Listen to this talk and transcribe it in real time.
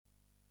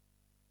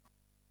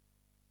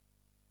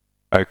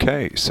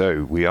Okay,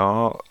 so we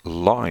are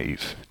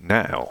live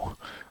now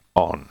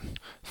on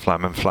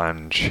Flam and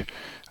Flange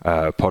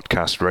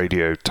podcast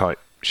radio type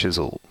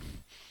shizzle.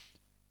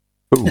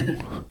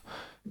 Ooh.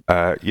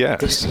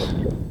 Yes.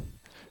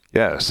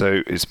 Yeah,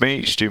 so it's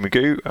me, Stu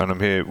Magoo, and I'm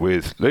here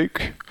with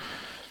Luke.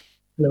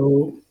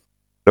 Hello.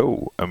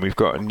 Oh, and we've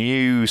got a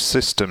new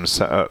system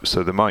set up,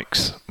 so the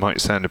mics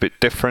might sound a bit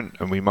different,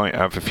 and we might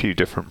have a few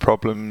different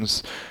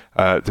problems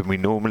than we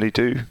normally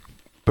do,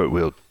 but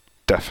we'll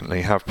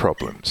definitely have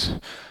problems.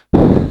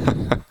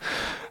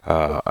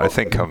 I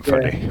think I'm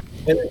funny.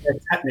 Whether they're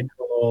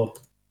technical or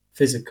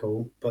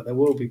physical, but there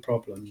will be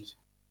problems.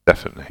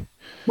 Definitely.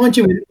 Mind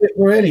you,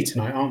 we're early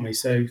tonight, aren't we?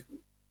 So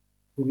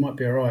we might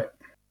be all right.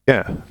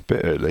 Yeah, a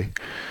bit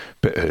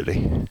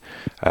early.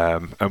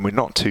 And we're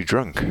not too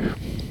drunk.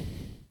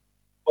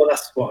 Well,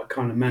 that's what I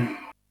kind of meant.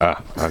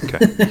 Ah, okay.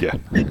 Yeah.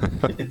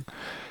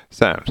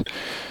 Sound.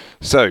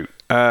 So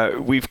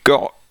we've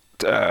got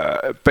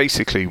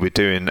basically we're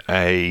doing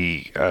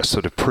a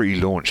sort of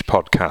pre-launch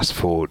podcast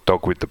for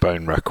Dog with the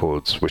Bone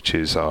Records, which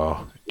is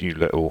our new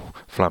little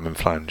Flam and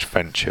Flange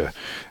venture,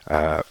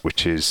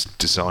 which is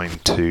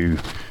designed to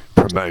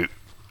promote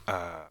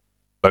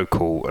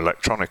local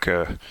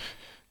electronica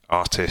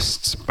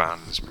artists,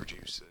 bands,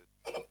 producers.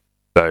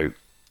 So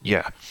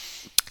yeah,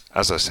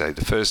 as I say,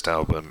 the first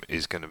album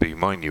is going to be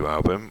my new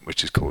album,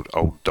 which is called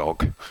Old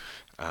Dog,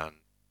 and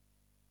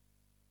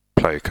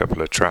play a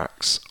couple of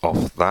tracks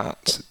off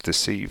that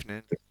this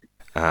evening.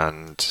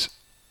 And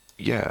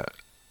yeah,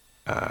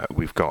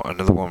 we've got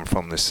another one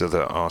from this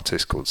other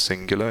artist called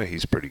Singular.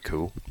 He's pretty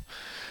cool.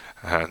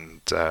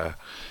 And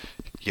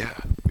yeah,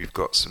 we've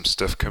got some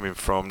stuff coming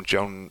from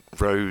John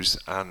Rose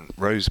and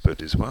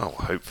Rosebud as well,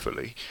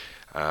 hopefully.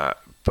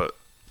 But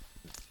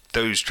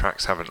those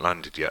tracks haven't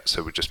landed yet,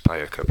 so we'll just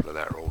play a couple of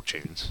their old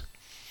tunes.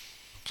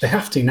 They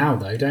have to now,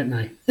 though, don't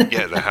they?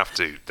 Yeah, they have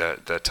to.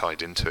 They're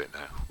tied into it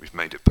now. We've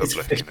made it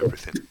public and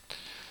everything.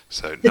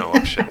 So no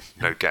option,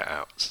 no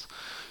get-outs,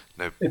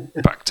 no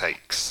back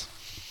takes.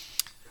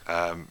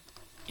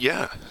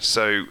 Yeah,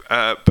 so,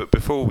 but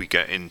before we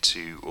get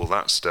into all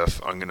that stuff,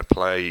 I'm going to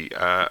play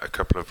a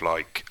couple of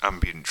like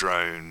ambient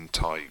drone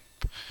type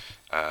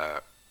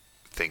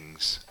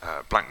things.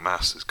 Black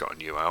Mass has got a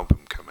new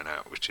album coming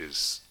out, which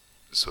is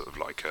sort of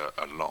like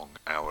a long,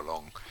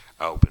 hour-long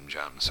album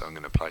jam, so I'm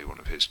going to play one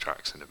of his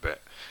tracks in a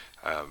bit,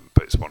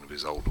 but it's one of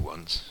his older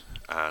ones.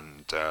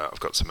 And I've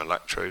got some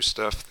electro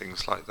stuff,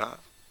 things like that.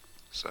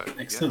 So,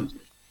 excellent. Yeah.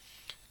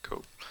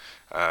 Cool.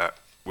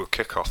 We'll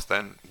kick off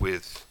then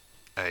with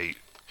a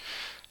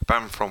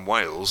band from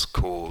Wales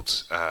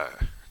called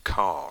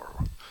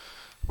Car,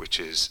 which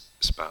is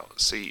spelled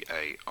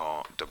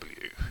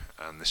C-A-R-W,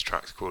 and this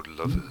track's called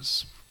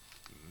Lovers.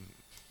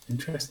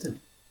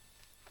 Interesting.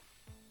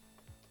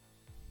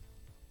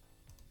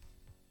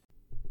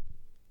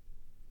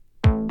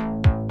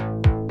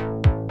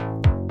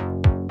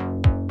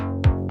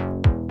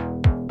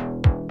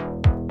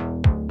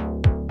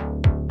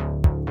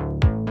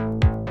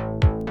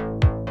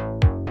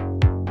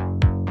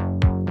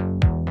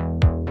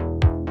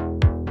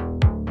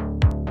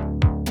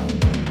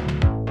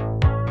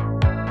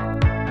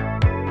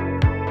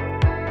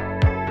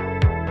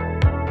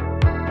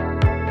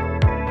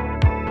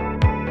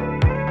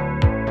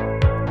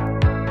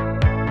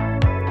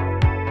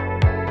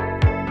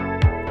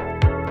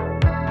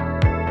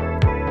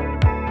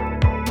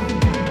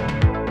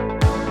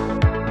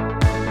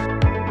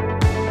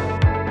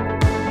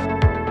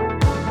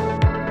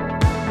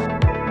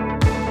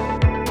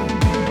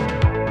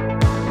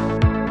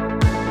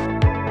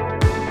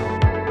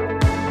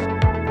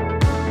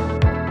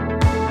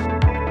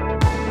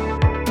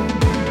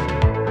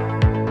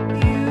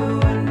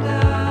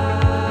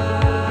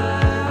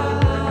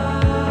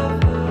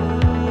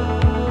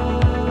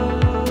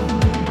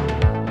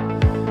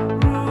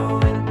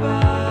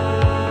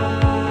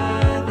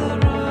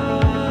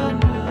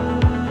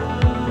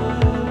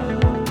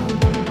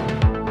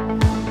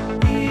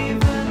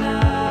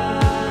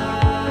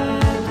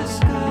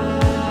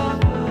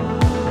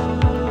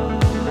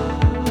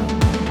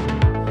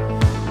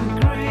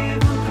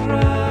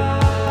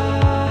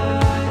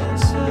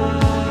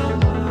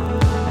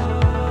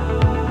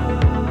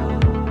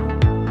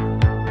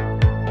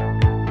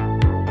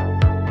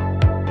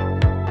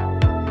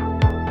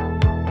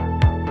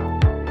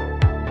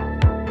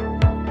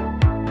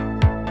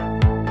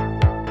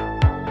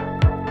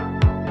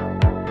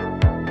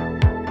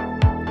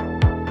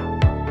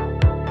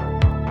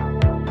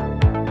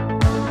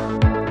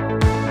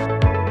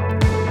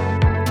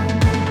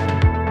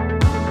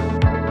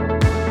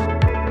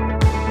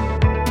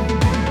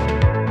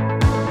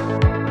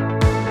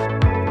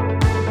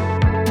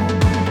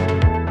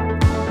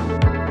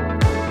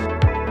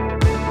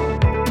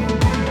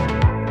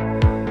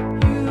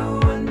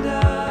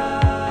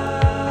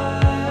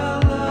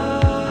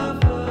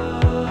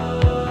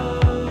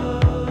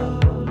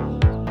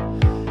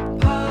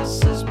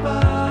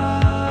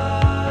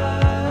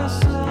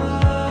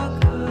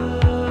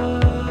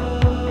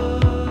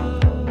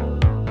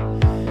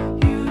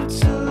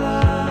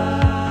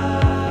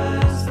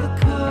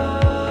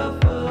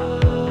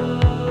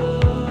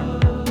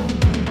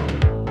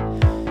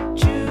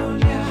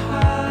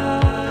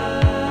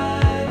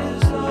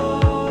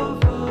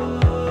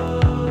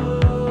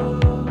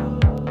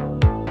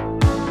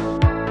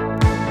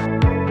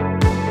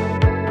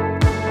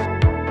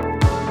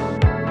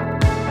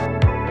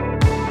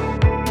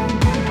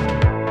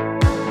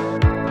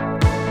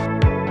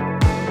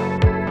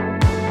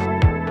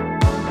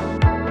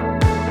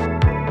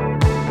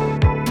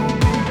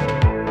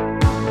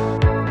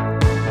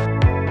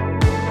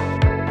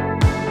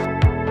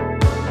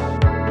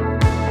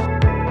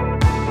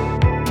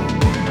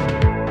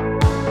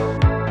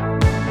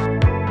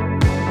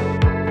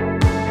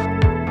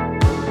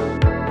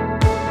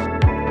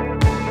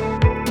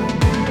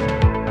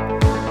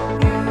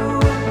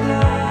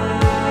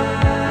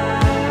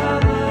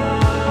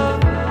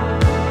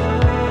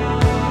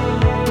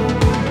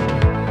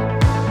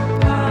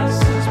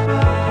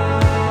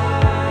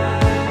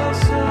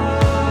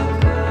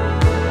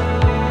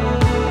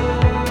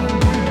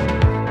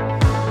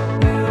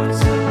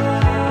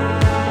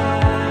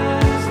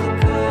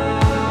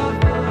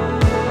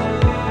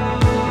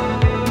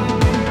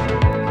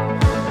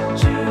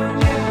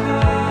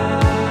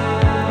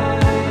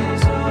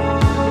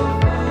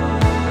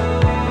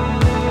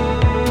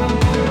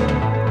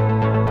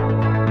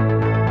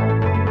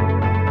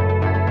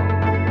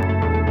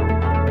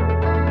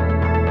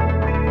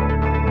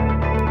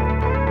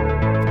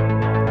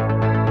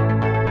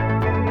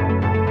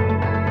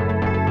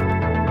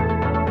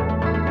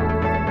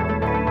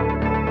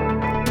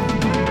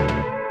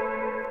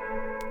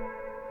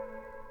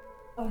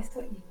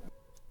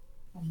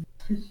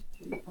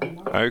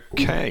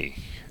 Okay,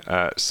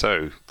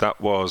 so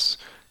that was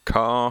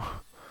Carl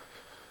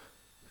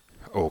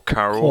or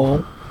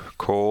Carol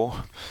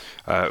Core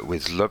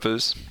with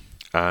Lovers,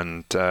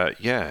 and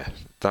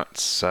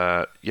that's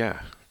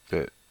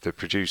the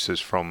producers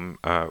from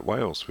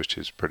Wales, which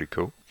is pretty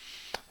cool.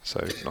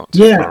 So not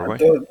too far away.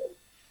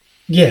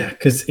 Yeah,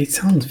 because it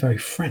sounds very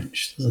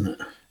French, doesn't it?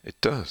 It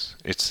does.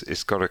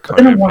 It's got a I kind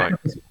don't know of why I like have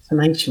this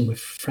fascination with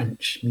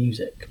French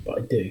music, but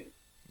I do.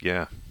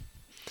 yeah,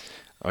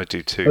 I do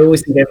I too.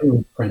 always think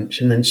everyone's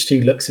French, and then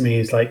Stu looks at me and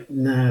he's like,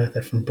 "Nah,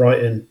 they're from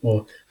Brighton,"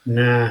 or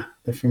 "Nah,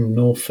 they're from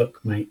Norfolk,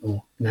 mate,"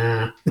 or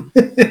 "Nah,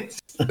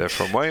 They're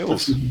from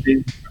Wales.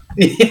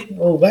 yeah,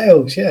 or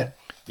Wales." Yeah,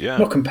 Yeah.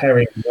 I'm not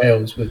comparing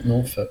Wales with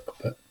Norfolk,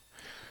 but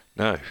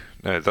No,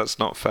 that's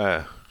not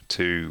fair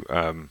to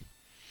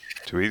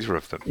either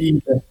of them.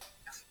 either.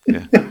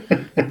 Yeah,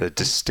 they're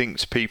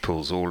distinct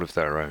peoples, all of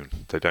their own.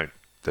 They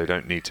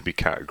don't need to be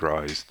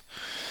categorized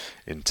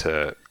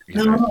into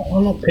No,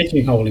 I'm not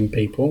pigeonholing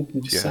people.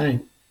 I'm just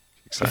saying,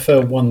 exactly. I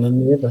prefer one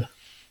than the other.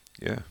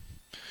 Yeah.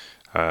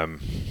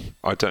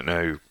 I don't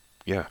know.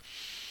 Yeah.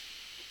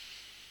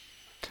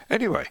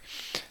 Anyway,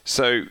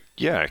 so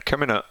yeah,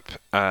 coming up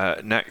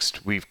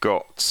next we've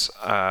got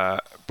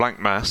Blank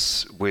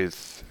Mass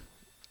with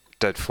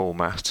Dead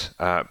Format.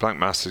 Blank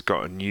Mass has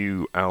got a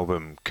new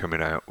album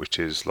coming out, which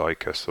is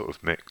like a sort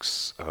of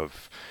mix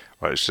of.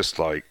 Well, it's just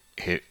like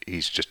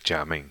he's just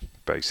jamming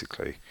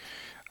basically.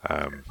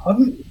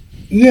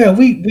 Yeah,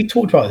 we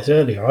talked about this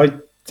earlier.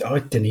 I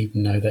didn't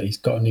even know that he's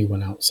got a new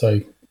one out,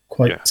 so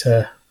quite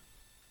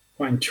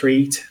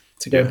intrigued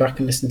to go back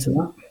and listen to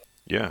that.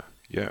 Yeah,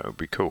 it would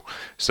be cool.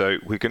 So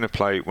we're going to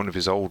play one of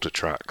his older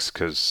tracks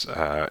because,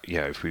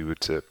 if we were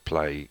to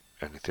play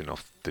anything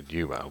off the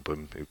new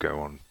album, it would go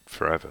on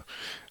forever,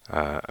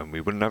 and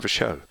we wouldn't have a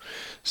show.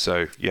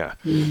 So yeah.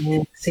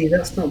 See,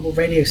 that's not what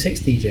Radio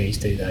 6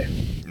 DJs do, though.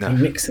 No.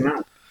 They mix them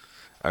out.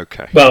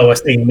 Okay. Well, I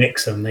say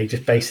mix them. They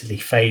just basically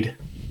fade.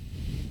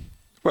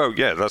 Well,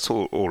 yeah, that's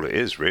all it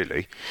is,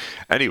 really.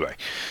 Anyway,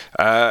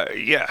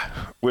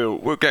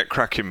 we'll get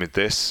cracking with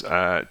this.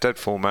 Dead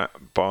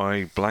Format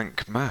by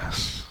Blank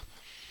Mass.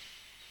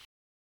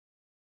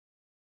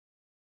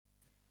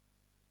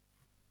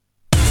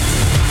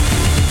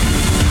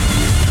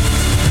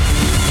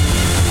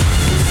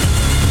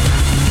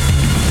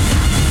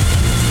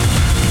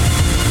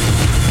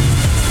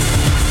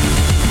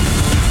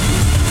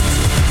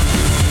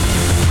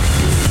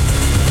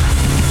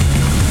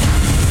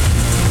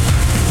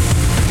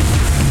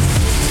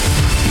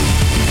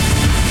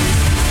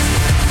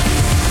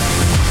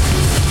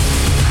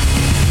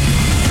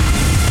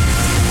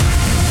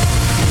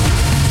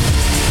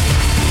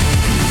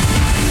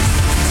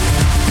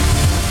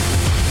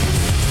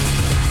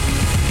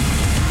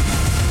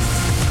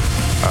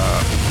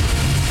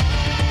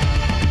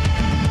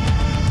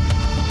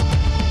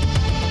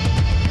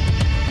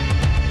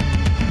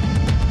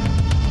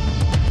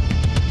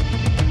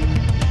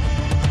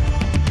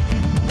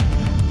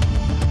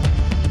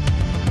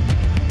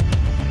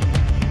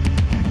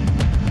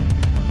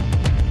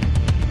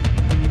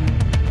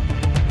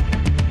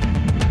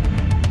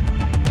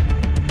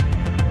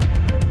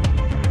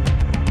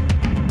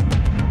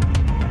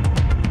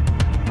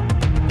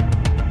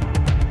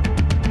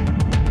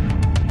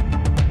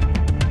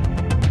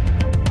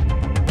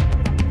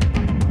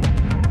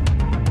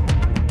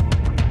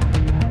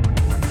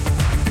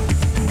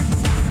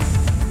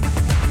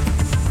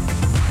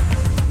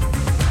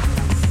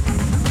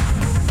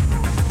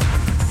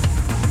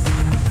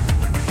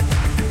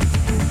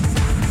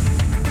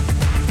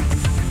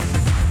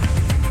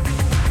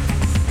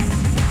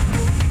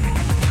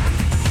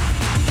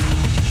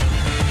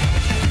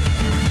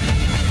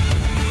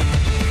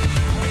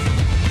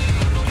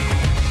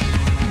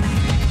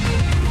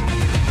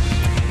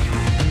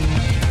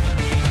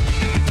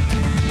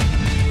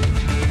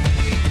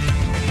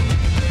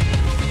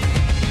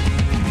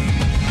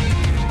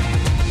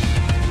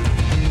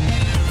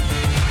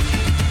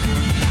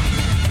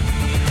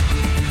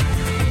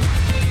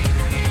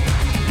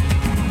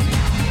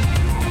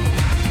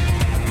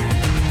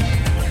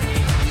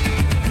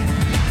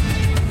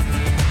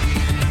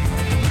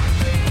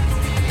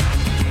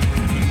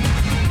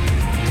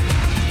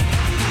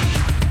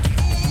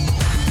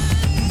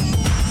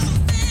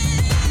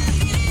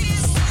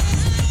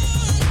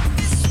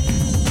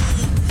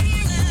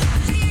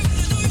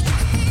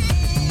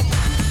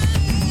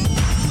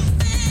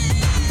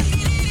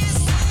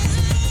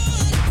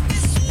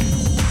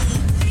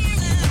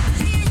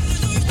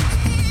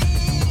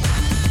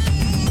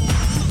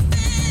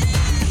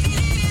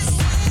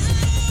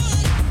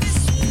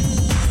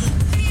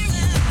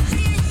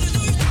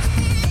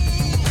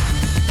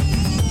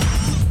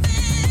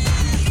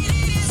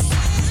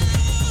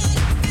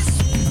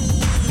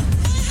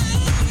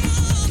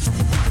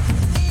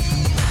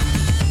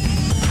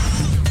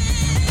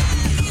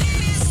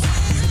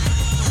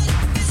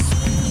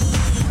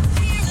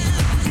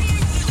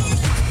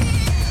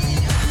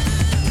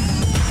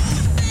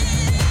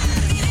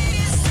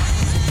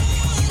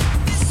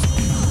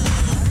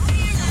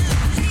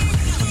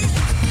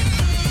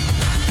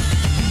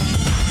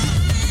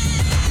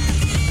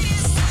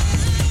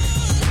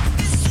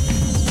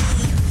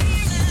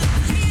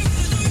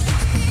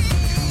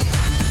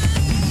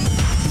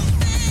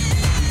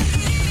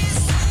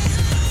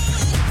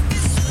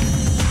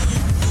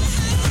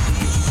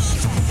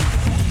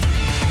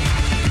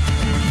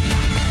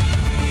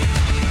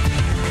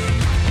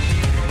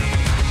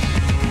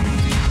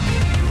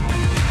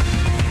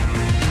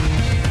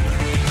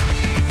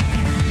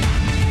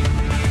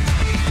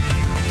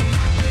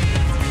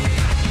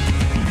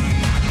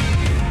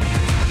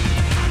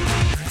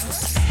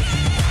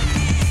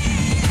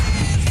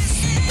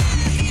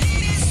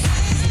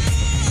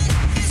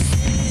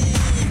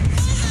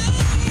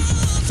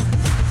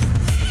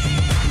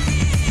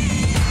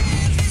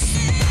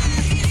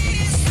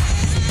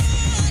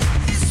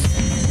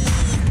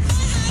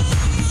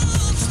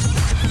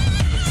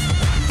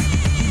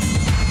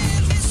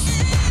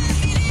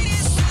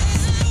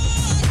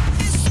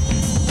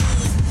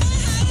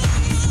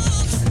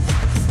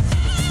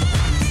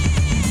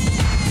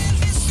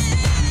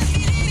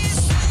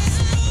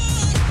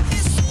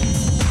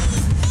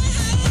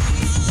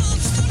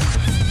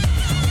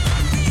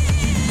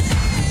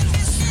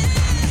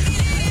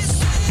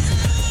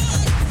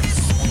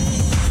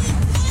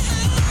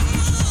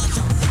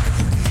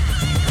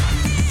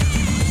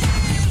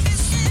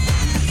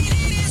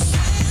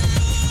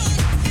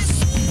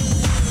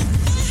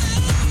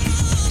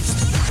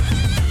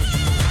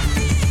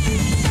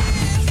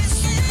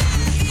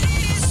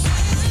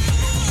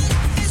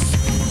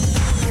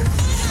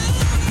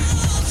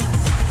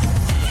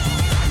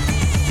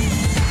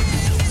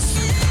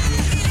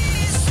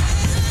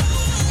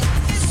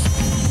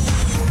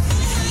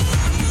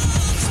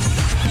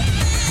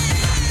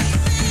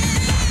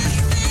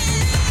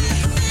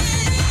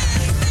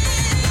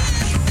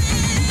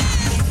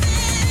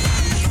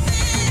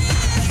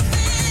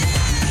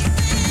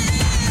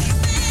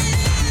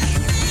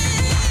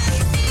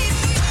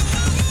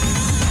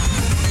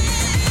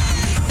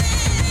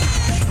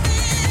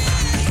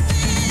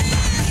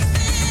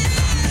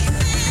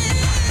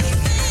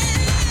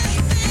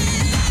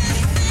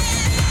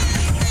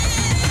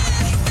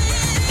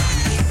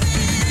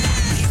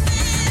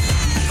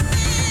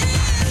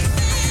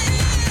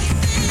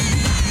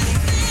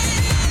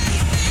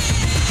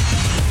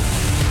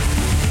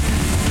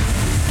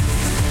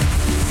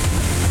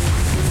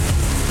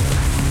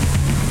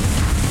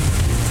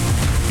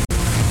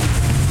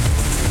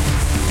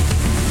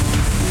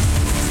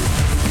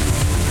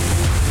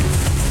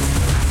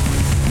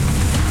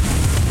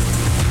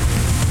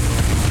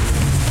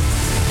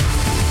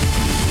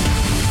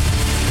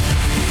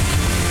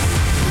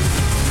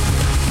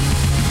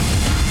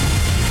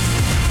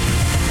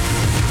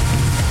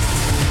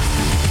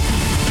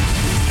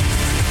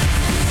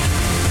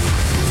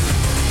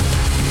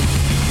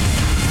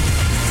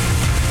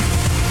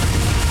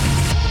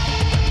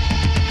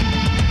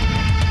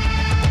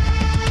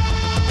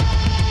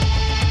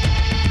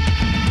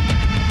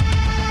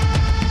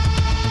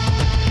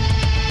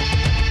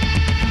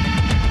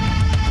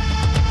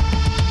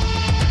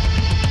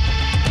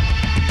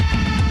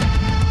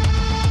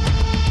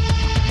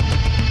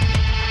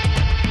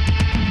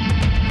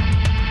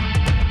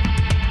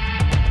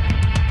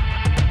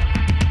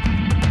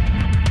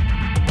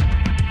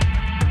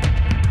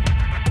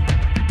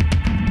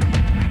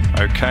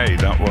 Okay,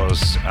 that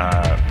was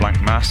Blank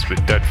Mass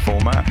with Dead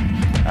Format.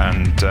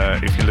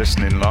 And if you're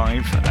listening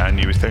live and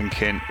you were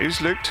thinking,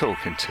 who's Luke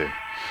talking to?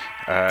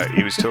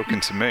 He was talking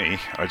to me.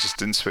 I just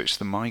didn't switch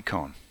the mic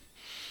on.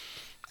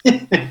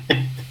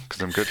 Because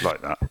I'm good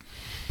like that.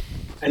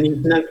 And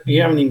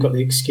you haven't even got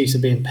the excuse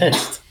of being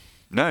pissed.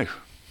 No,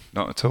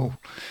 not at all.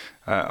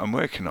 I'm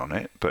working on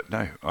it, but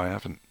no, I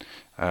haven't.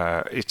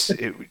 It's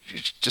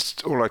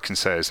just all I can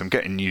say is I'm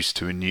getting used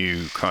to a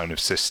new kind of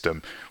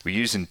system. We're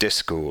using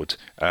Discord.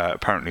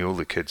 Apparently, all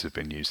the kids have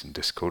been using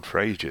Discord for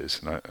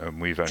ages, and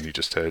we've only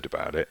just heard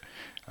about it.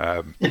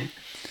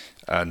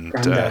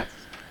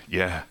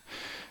 Yeah.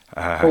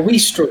 Well, we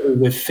struggle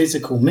with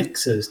physical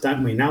mixers,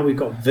 don't we? Now we've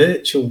got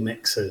virtual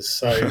mixers,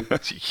 so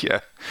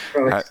yeah,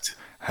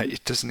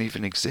 it doesn't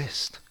even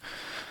exist.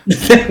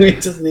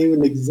 It doesn't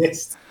even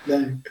exist.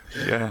 No.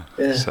 Yeah.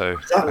 So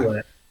does that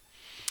work?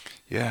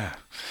 Yeah,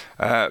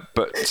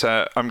 but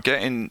I'm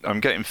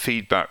getting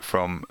feedback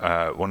from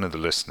one of the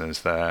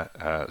listeners there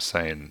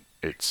saying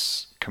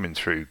it's coming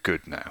through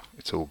good now.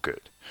 It's all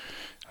good.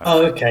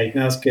 Okay,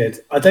 that's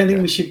good. I don't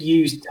think we should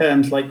use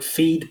terms like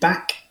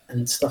feedback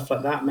and stuff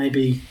like that.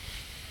 Maybe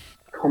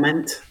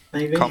comment,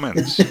 maybe.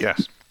 Comments,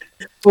 yes.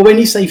 Well, when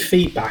you say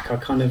feedback, I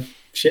kind of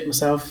shit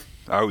myself.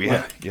 Oh,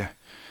 yeah, yeah.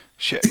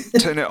 Shit,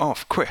 turn it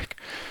off, quick.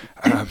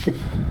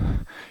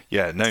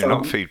 Yeah, no,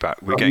 not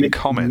feedback. We're getting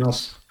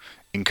comments.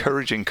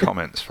 Encouraging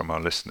comments from our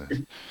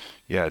listeners.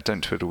 Yeah,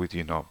 don't twiddle with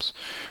your knobs.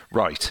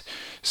 Right.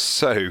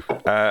 So,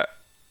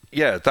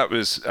 that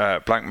was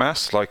Blank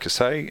Mass, like I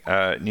say.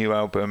 New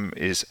album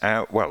is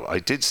out. Well, I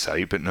did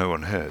say, but no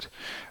one heard.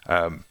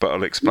 But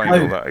I'll explain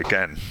all that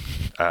again.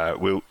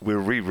 We'll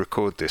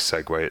re-record that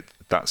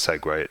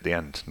segue at the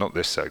end. Not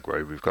this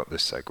segue, we've got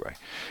this segue.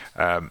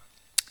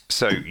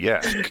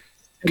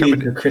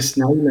 The Chris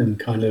Nolan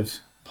kind of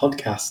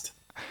podcast.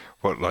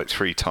 What, like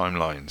 3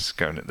 timelines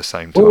going at the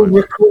same time? We'll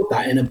record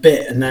that in a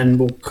bit and then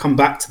we'll come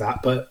back to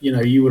that. But,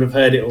 you would have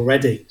heard it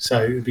already,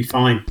 so it would be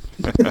fine.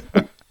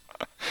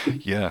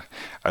 Yeah.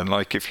 And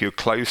like if you're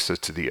closer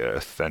to the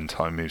Earth, then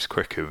time moves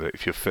quicker. But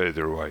if you're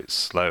further away, it's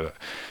slower.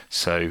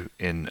 So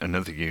in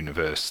another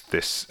universe,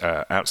 this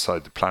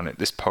outside the planet,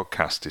 this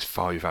podcast is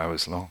 5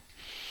 hours long.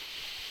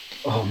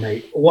 Oh,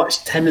 mate. I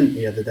watched Tenet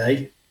the other day.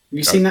 Have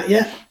you seen that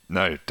yet?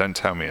 No, don't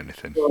tell me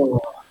anything. Oh.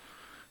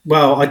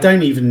 Well, I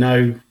don't even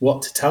know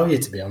what to tell you,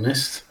 to be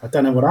honest. I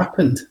don't know what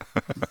happened.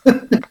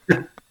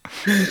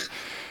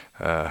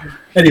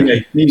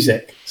 Anyway,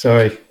 music.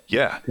 Sorry.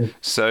 Yeah.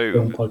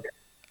 So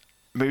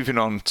moving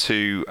on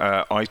to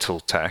Ital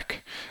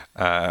Tech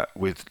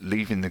with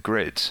Leaving the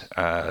Grid.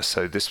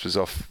 So this was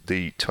off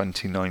the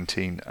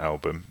 2019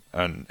 album.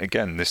 And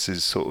again, this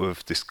is sort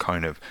of this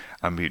kind of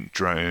ambient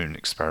drone,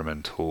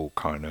 experimental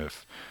kind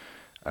of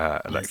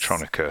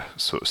electronica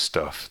sort of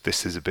stuff.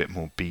 This is a bit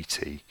more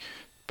beaty.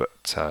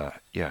 But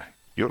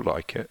you'll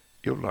like it.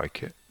 You'll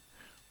like it.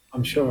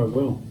 I'm sure I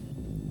will.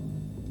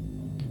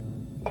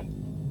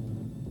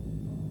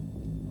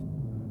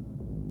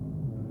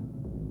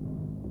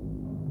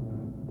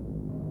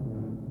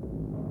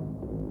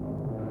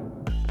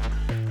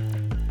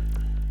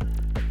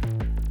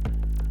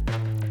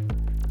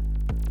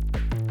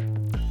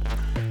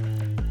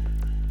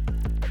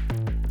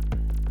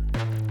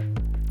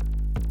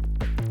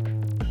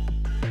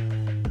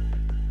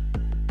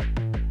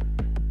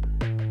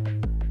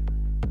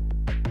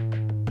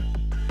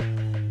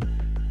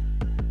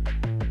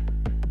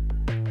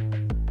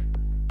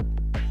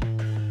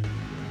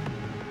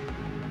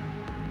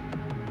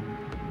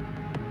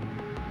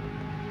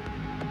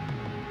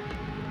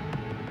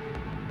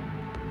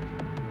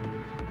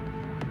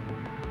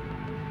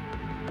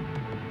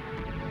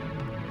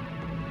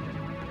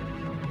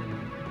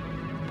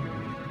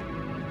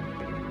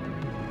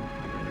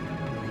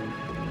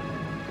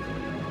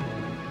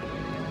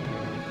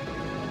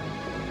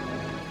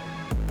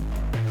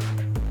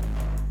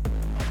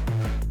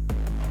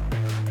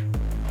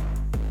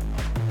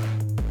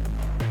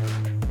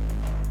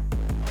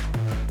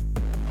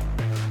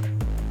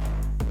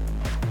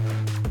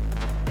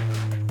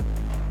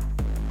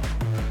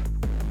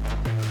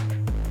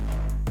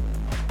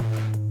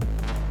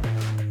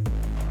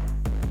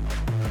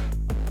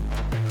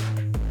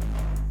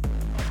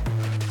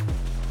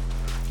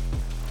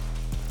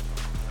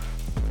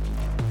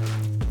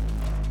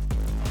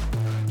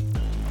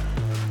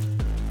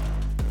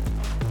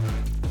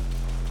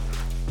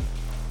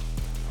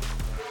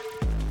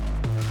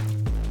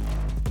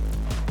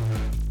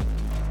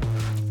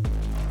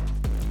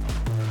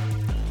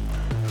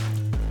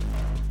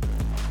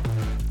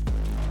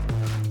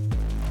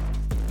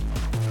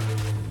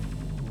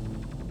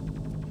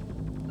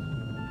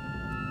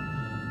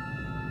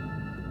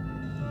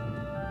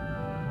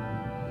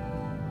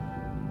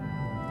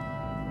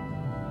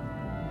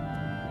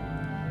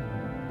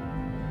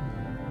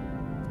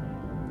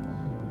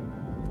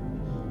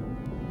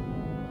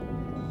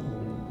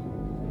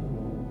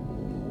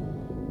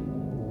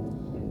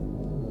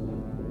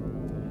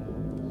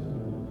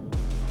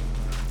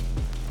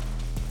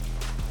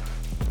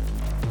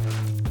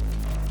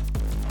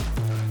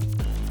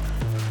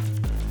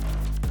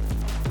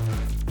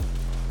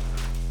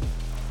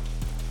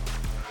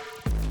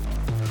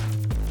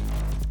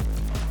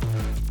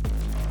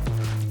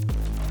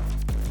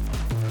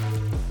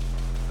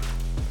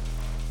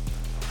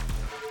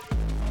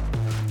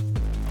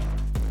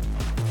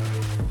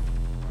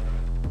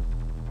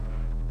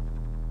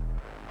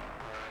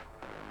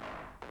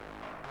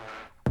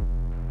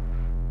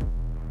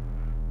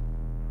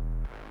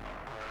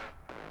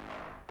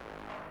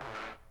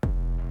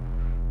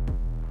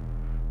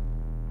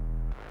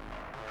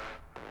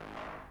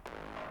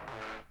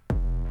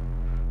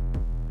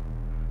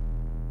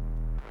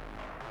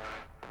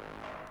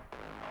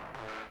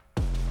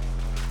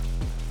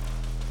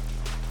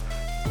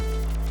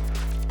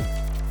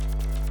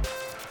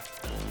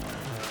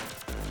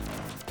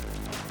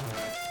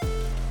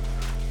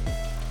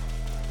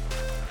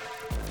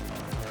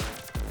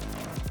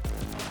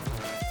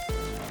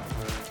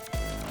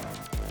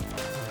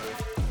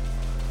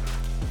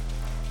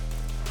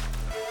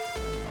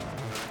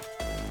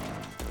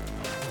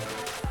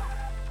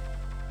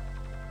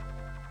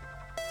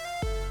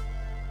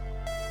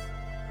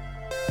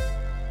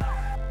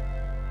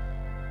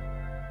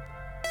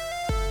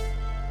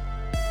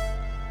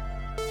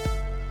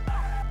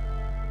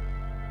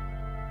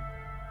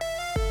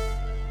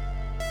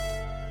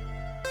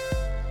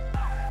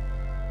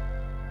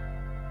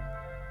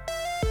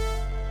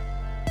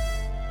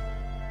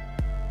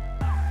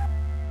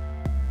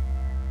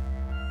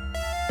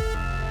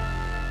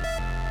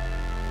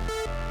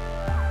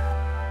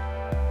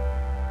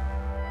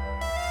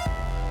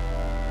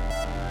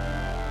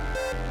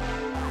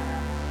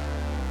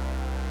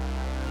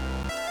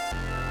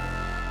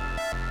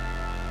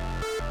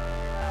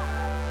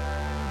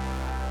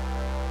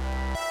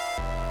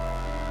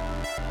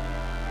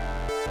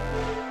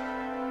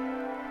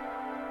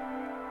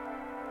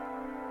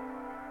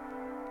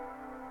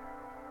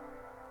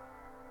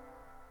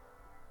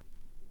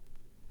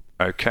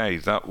 Okay,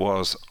 that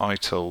was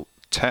Itel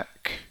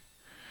Tech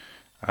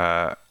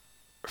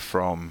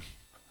from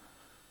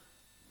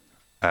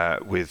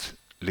with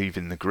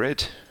Leaving the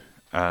Grid.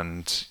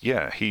 And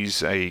yeah,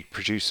 he's a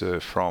producer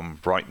from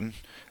Brighton.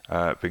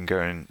 Been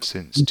going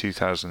since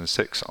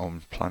 2006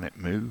 on Planet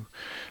Moo.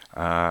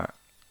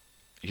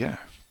 Yeah,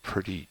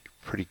 pretty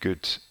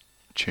good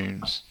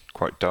tunes.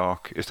 Quite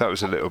dark. If that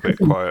was a little bit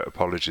quiet,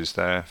 apologies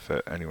there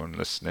for anyone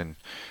listening.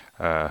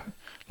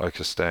 Like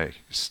I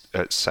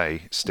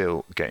say,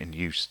 still getting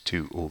used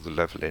to all the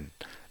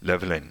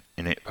leveling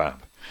in it,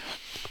 Bab.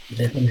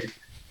 Living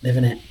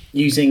it.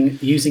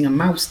 Using a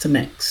mouse to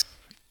mix.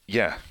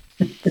 Yeah,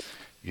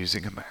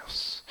 using a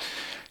mouse.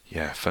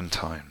 Yeah, fun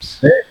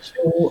times.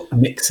 Virtual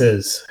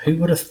mixers. Who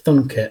would have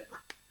thunk it?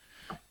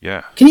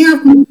 Yeah. Can you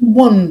have more than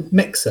one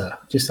mixer,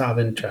 just out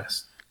of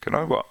interest? Can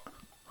I what?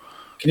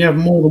 Can you have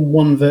more than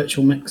one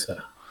virtual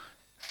mixer?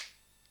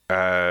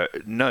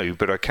 No,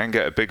 but I can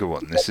get a bigger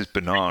one. This is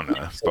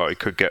Banana, but I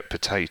could get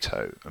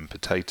Potato, and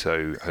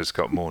Potato has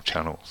got more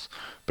channels.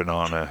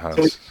 Banana has...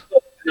 So we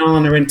put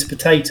Banana into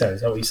Potato, is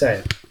that what you're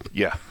saying?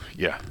 Yeah.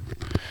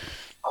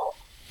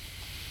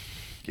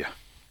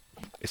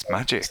 It's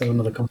magic. So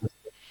another conversation.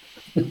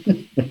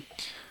 And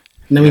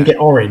then we can get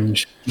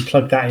Orange and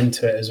plug that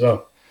into it as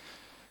well.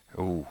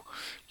 Oh,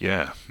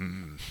 yeah.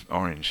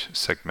 Orange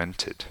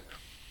segmented.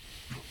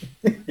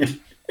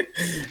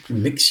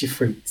 Mix your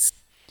fruits.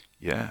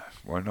 Yeah,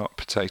 why not?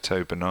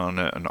 Potato,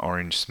 banana, and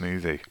orange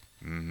smoothie.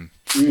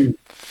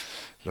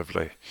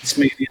 Lovely.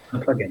 Smoothie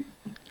and the plug-in.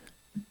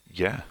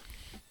 Yeah.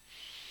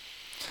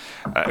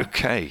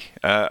 Okay,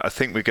 I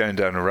think we're going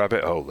down a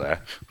rabbit hole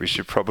there. We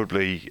should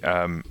probably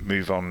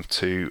move on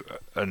to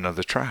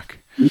another track.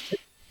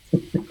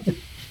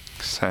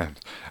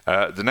 Sound.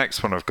 The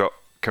next one I've got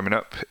coming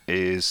up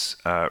is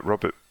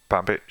Robert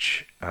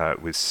Babich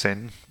with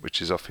Sin,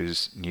 which is off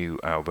his new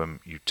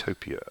album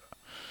Utopia.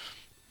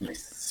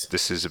 Nice.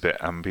 This is a bit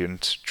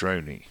ambient,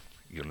 droney.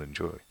 You'll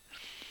enjoy.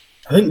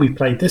 I think we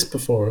played this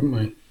before, haven't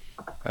we?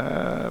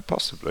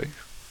 Possibly.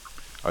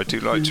 I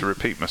do like to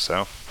repeat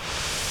myself.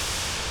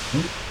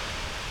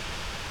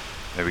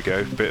 There we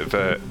go. Bit of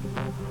a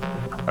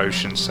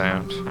ocean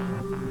sound.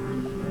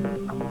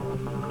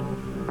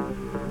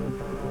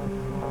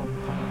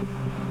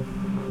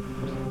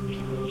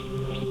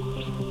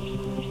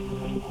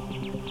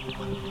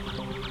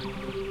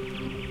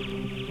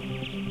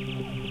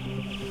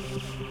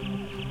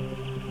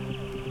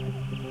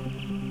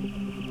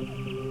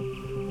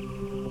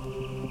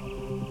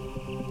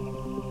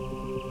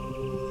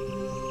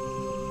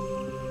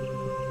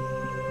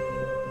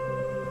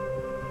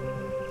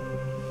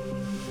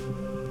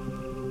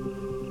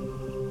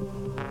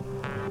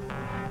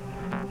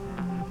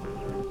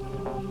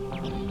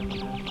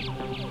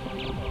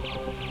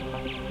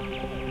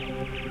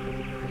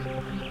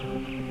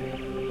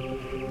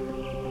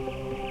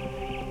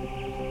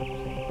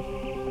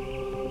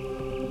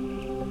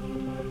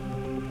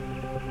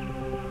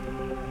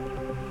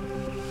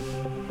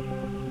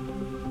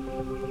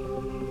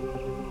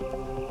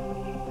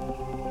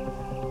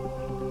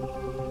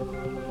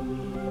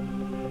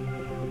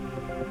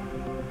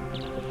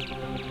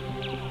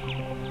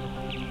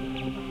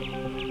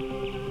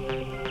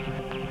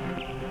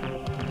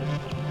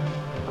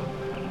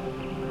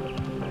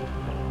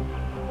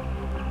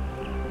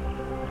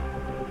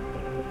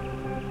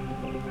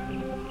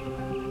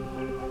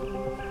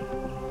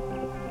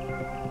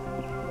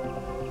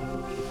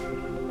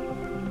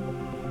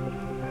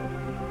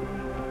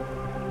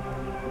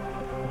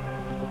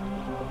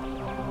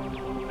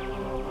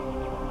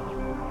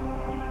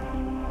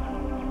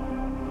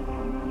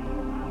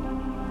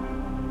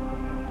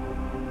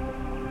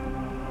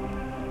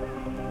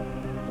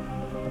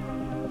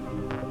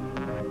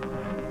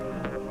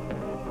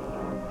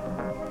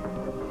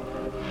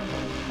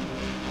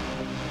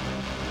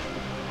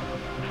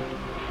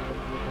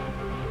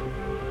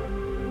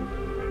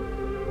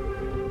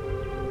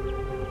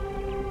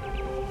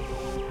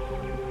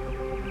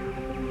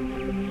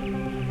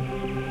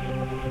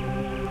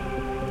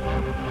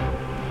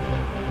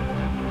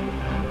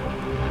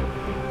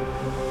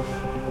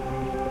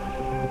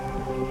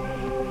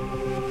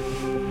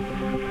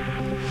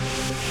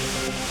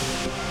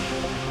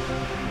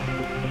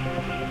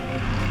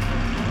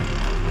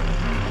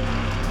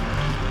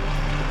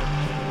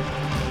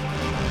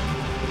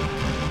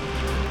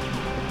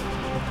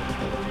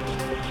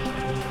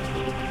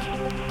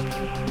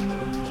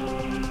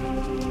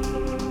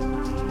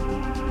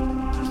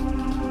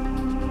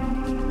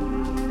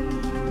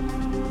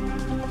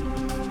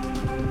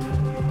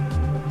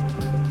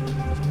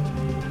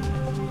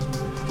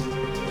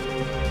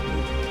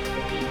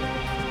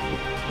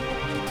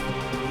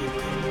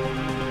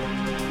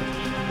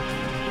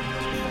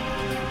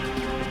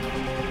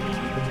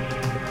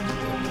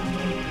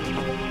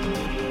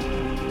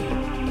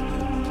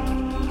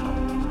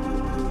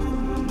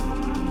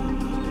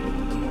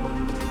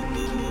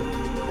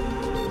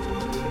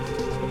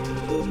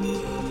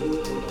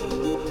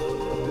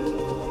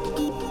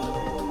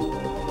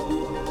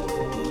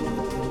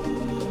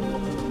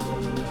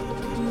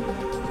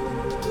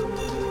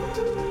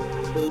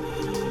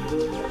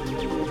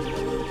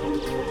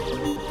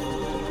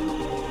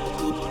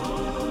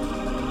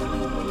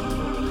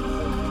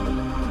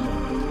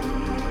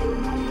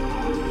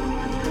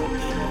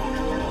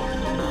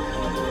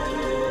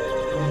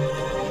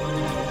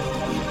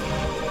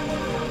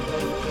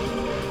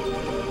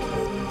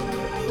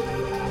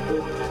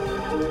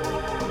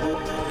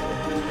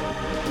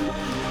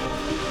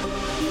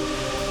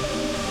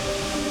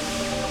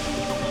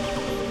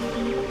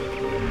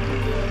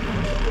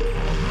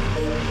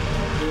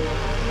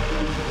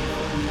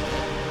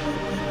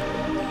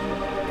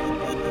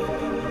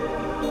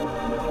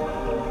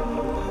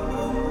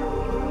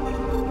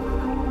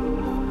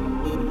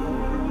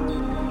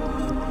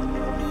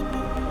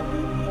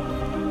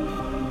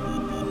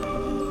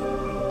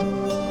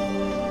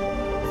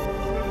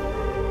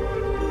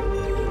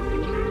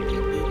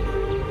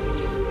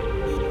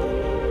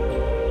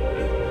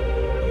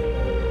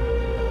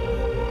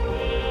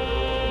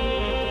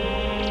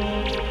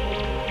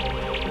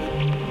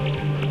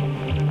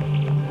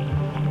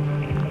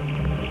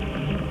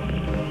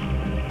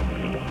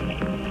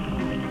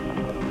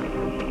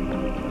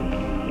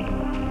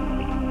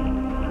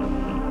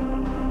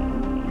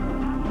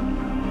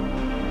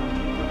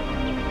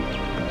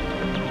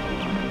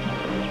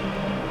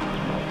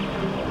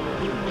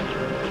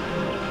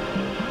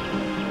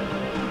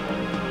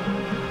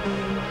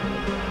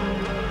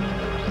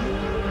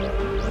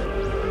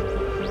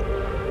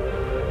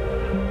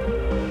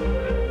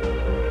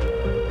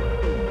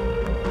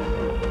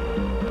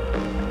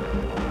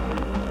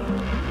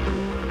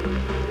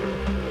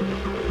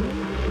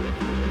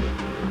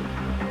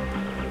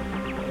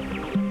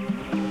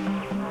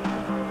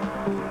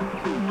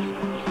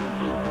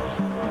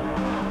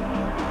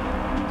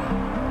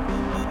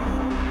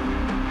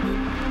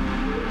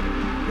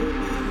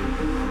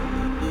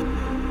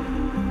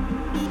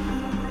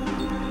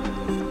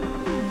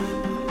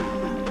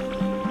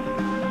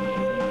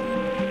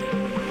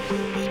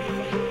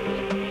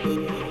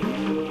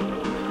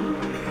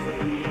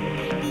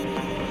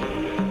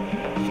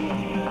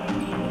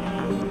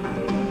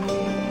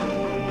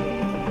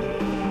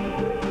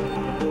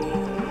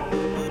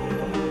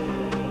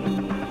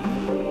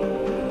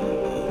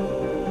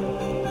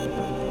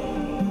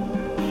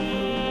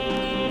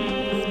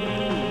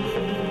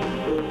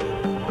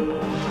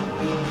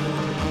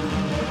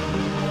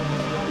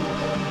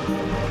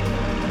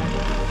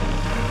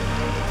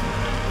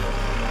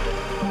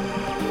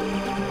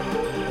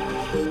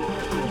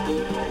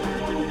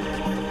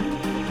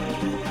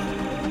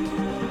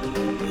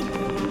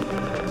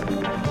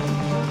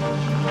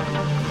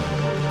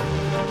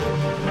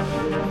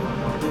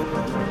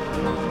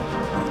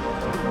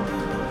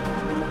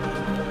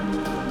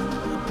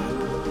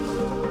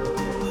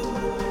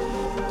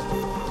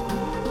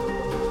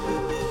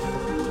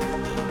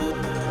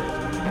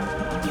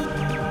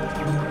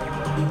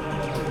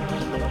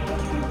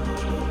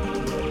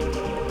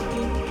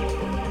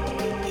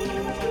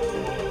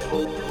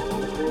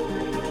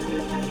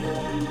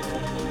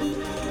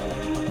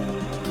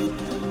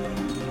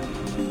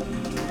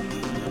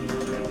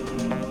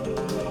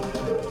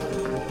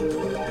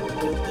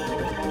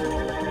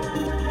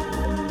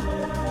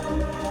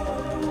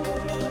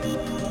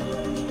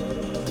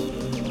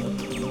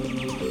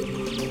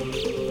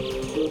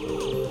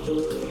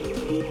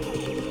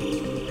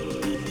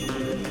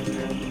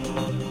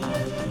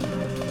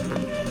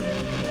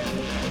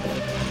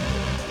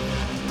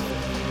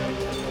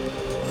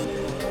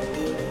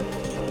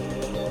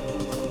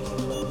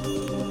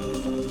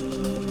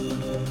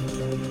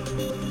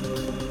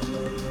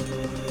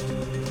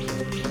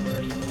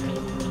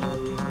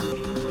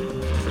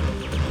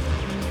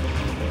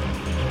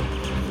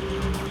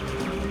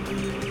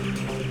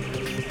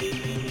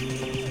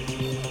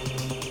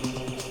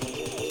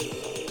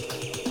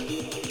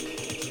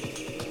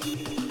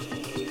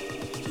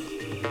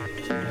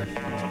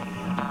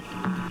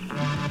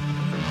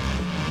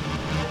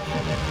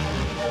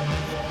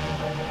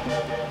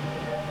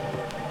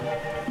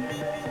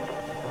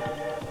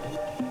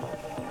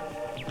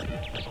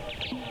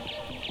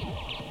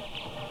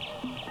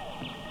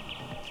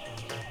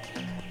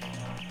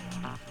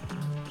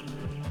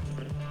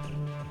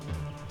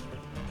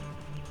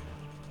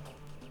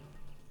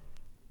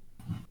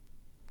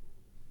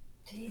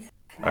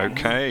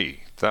 Okay,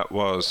 that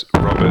was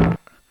Robert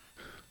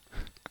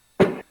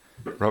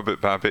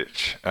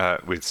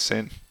Babich with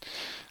Sin,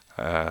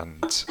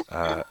 and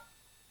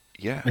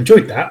yeah,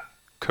 Enjoyed that.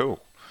 cool.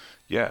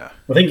 Yeah,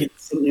 I think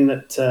it's something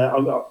that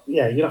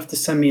you'll have to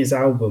send me his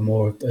album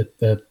or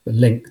the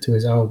link to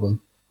his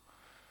album.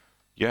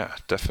 yeah,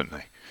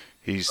 definitely.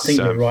 I think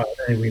you're right. I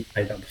don't think we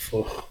played that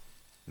before.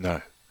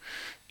 No,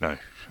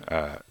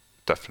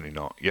 definitely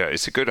not. Yeah,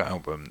 it's a good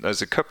album.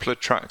 There's a couple of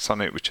tracks on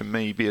it which are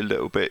maybe a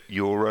little bit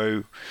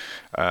Euro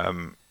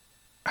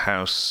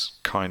house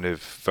kind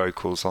of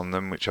vocals on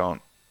them, which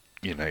aren't,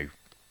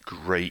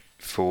 great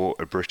for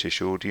a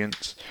British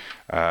audience.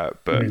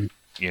 But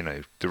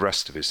the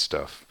rest of his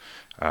stuff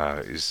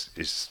is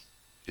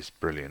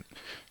brilliant.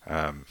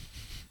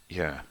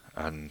 Yeah,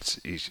 and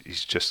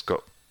he's just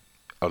got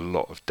a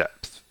lot of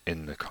depth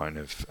in the kind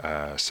of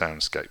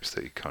soundscapes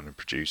that he kind of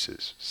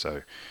produces.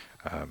 So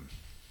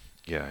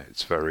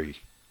it's very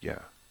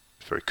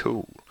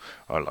cool.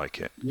 I like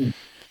it.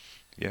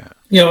 Yeah,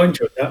 I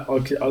enjoyed that.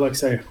 I like to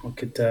say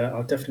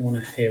I definitely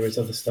want to hear his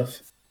other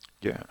stuff.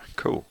 Yeah,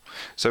 cool.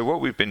 So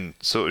what we've been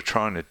sort of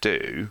trying to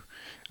do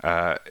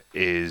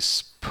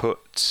is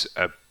put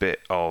a bit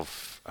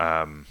of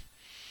a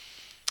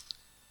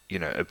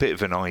bit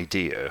of an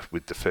idea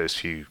with the first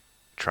few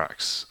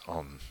tracks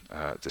on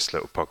this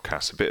little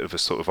podcast, a bit of a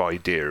sort of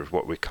idea of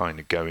what we're kind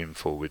of going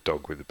for with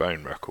Dog with a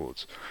Bone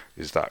Records.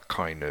 Is that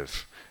kind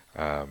of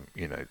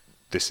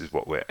this is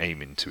what we're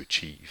aiming to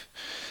achieve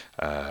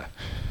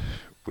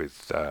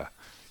with the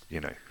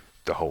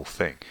whole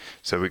thing.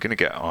 So we're going to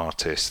get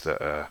artists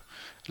that are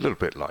a little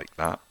bit like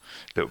that,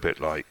 a little bit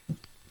like,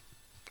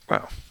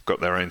 well, got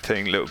their own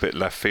thing, a little bit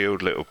left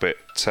field, a little bit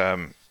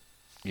I'm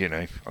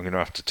going to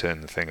have to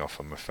turn the thing off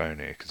on my phone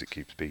here because it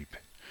keeps beeping.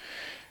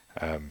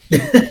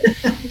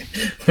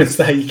 It's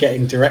that you're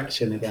getting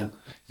direction again.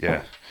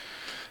 Yeah.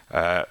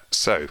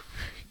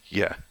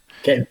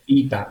 Getting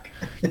feedback.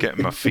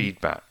 Getting my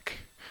feedback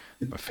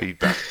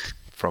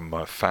from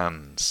my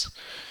fans.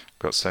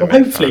 Got so well,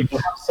 many hopefully fans.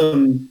 we'll have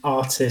some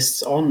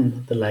artists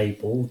on the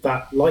label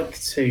that like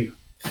to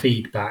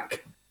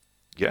feedback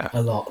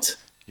a lot.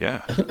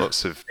 Yeah,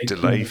 lots of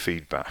delay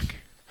feedback.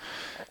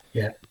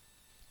 Yeah,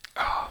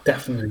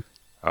 definitely.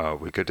 Oh,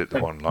 we're good at the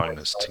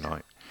one-liners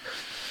tonight.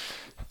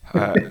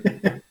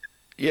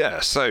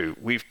 So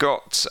we've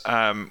got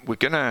we're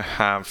gonna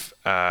have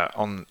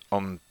on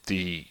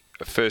the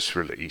first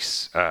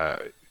release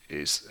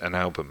is an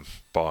album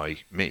by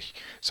me,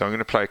 so I'm going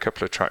to play a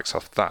couple of tracks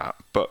off that,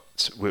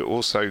 but we're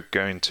also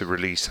going to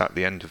release at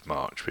the end of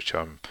March, which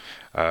I'm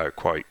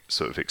quite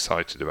sort of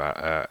excited about,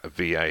 a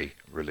VA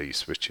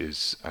release, which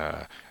is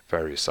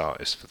various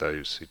artists, for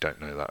those who don't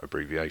know that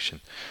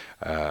abbreviation,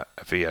 a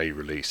VA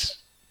release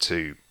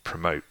to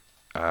promote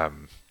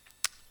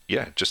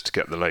just to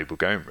get the label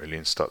going really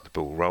and start the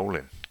ball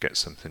rolling, get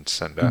something to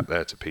send out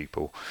there to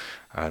people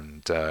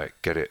and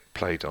get it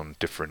played on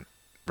different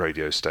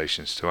radio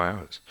stations to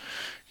ours,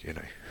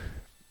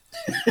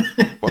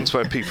 ones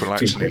where people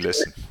actually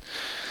listen.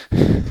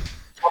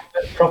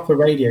 Proper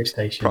radio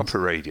stations. Proper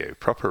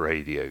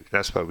radio.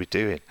 That's what we're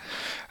doing.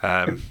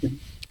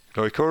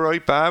 Like, all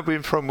right, Bab,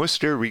 we're from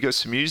Worcester. We got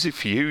some music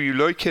for you. You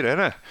like it,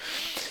 innit?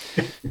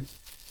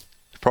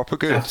 Proper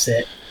good. That's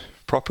it.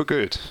 Proper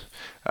good.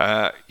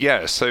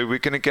 So we're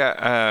going to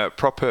get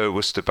proper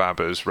Worcester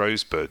Babbers,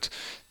 Rosebud.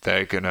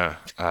 They're going to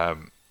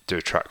do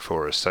a track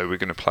for us. So we're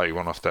going to play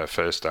one off their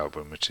first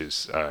album, which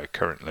is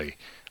currently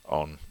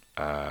on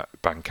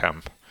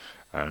Bandcamp.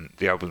 And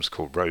the album's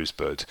called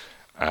Rosebud.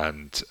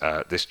 And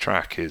this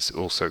track is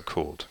also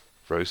called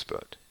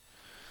Rosebud.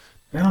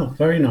 Oh,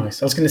 very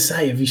nice. I was going to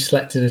say, have you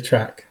selected a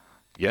track?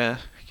 Yeah.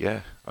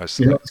 You're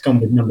not gone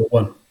with number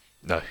one.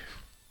 No.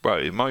 Well,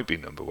 it might be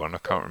number one. I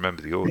can't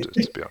remember the order,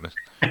 to be honest.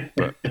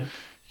 But,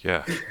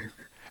 yeah.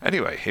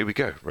 Anyway, here we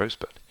go.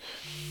 Rosebud.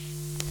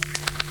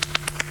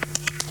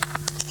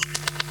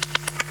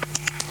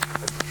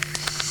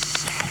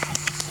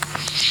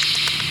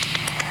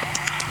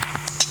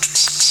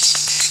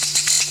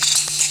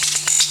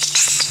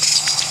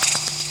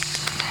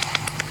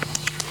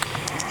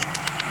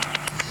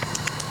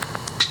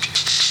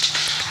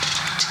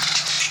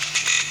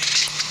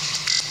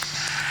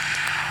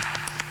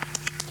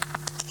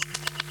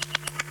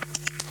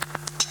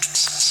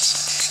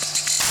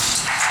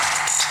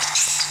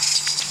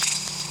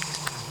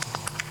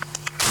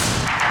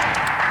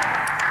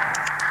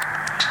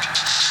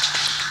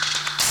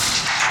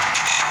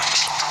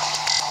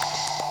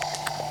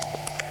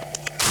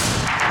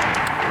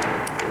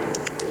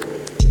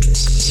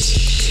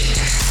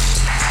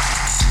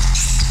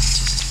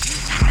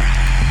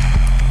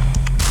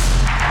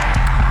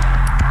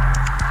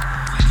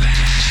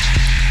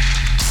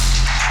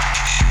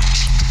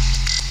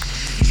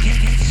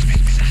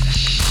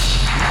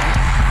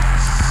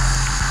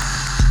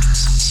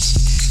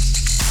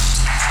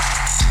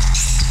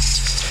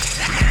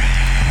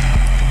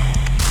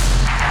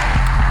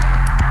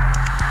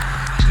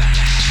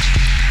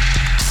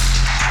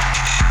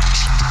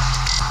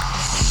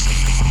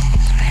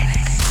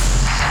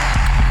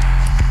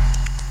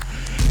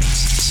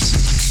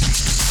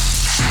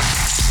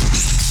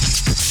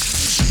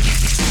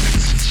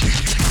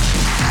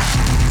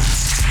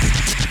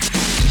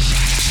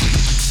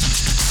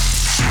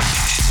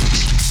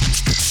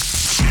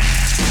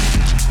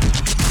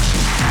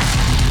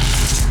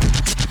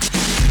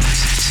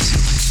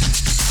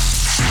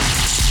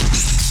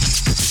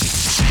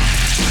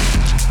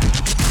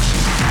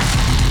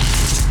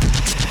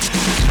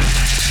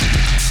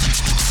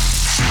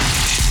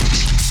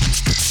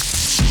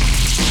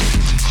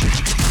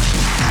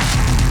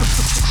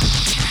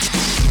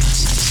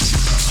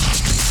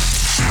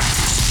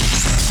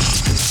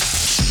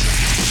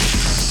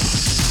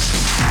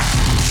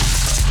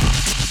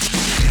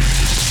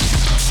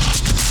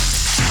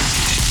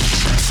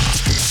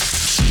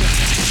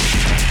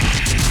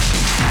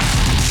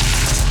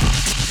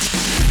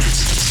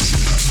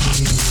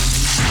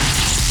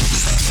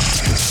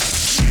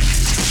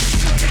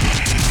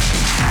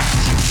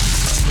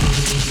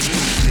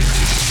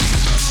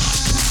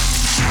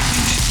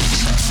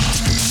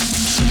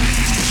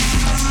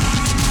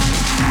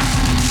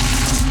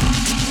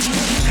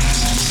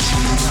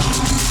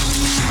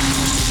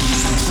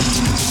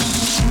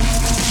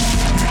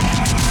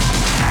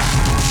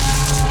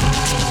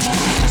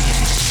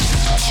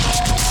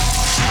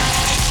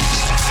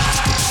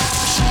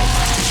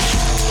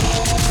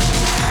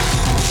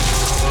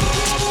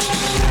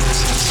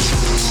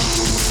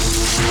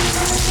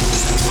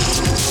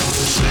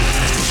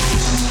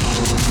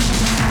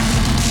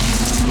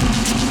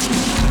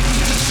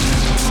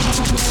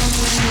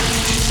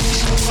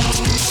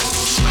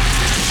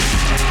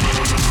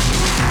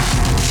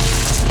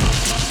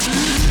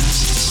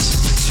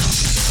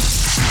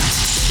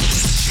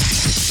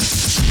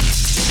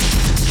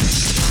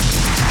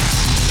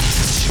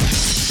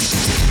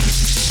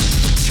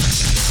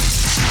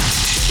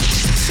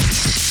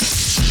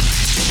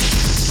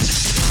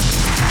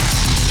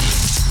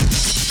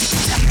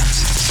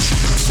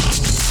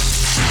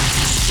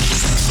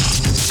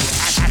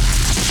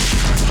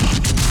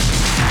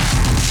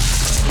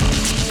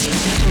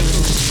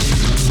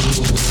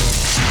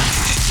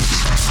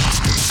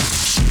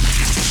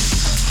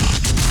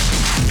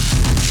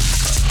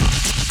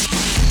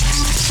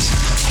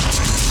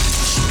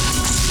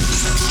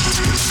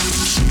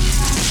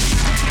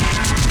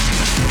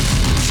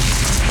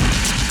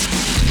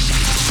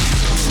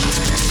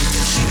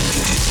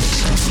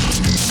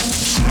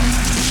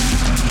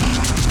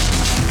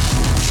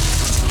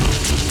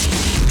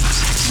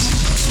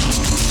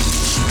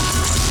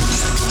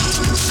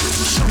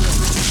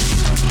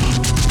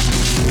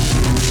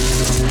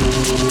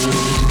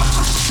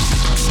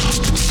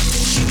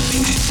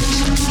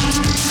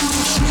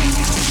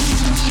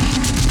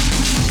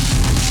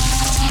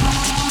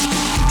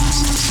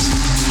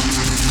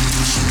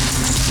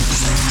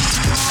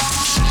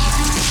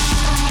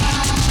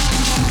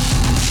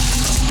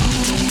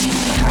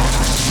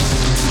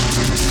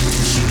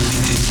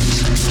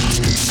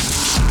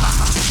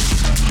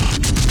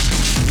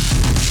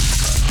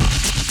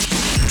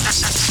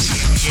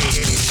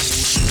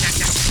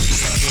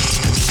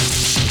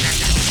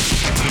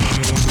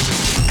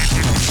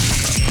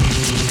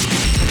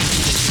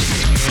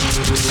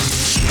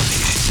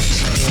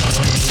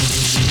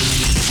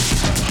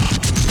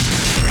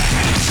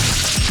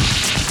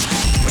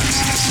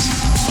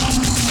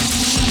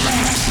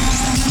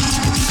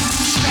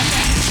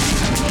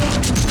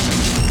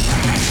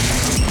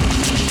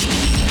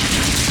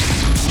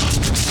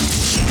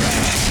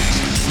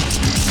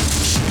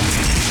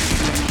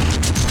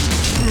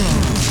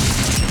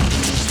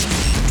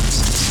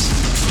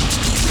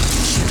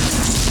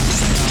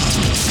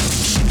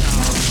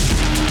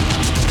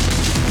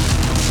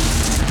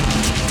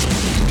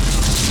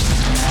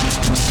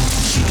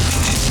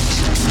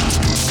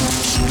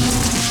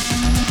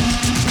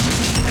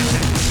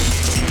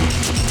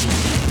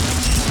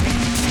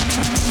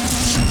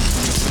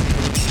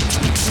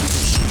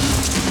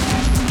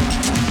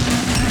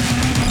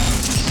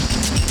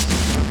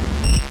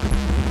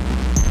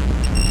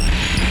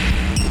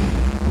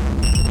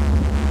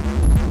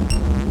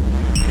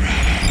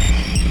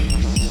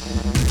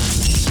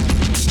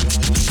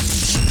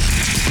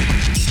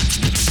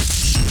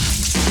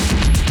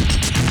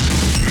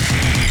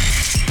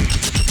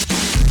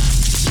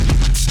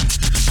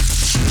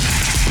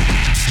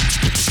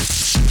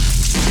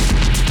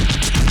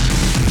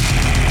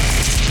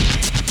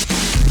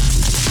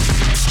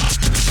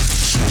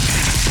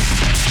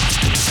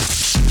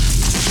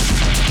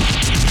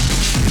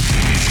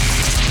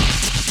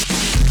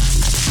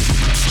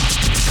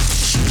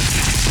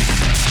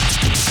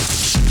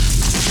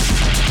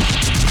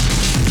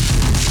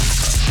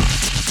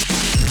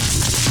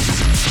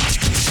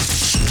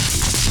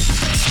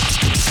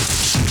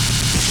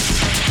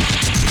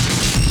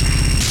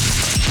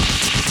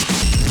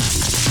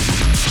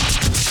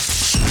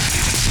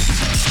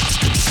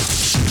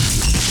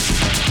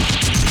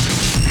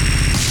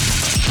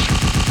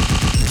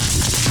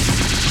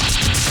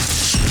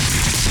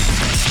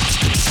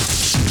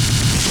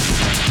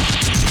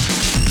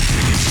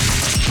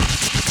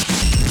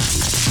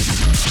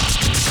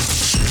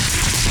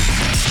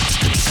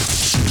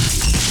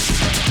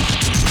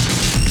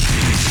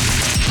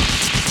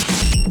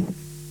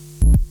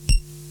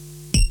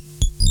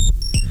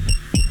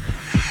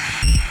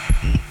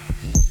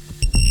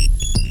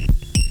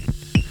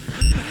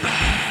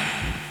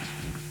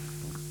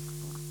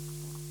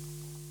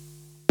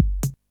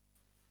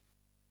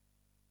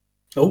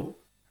 Oh,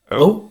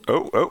 Oh,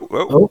 oh, oh, oh,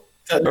 oh,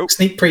 oh! oh.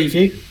 Sneak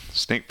preview.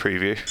 Sneak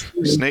preview.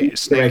 The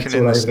Sneaking eggs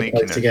in all the over the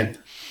place sneakiness. again.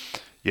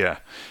 Yeah.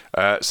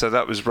 So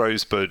that was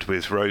Rosebud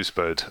with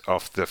Rosebud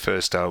off the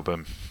first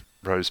album,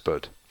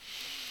 Rosebud.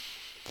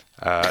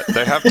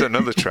 They have done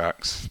other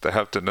tracks. They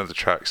have done other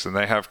tracks, and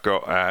they have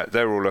got.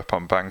 They're all up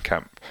on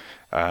Bandcamp,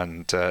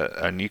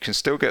 and you can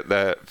still get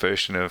their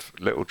version of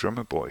Little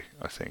Drummer Boy,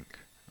 I think,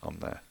 on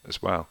there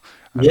as well.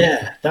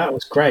 Yeah, that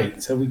was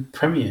great. So we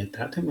premiered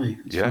that, didn't we?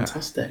 It was Yeah,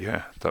 fantastic.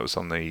 yeah, that was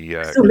on the.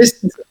 I still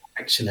listen to it,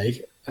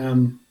 actually.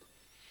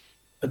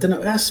 I don't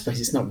know. I suppose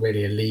it's not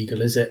really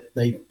illegal, is it?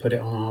 They put it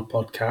on our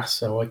podcast,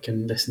 so I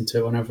can listen to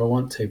it whenever I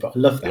want to. But I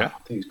love that. Yeah. I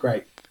think it's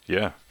great.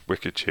 Yeah,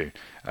 wicked tune,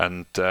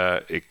 and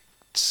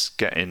it's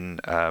getting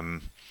the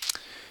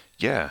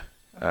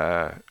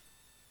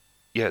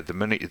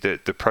money,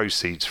 the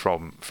proceeds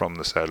from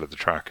the sale of the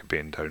track are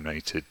being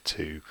donated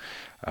to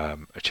a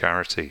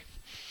charity.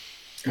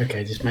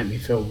 Okay, just make me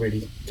feel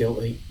really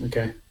guilty.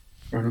 Okay,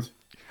 fair enough.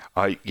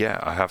 I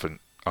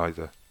haven't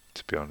either,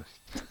 to be honest.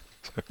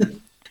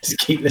 Just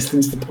keep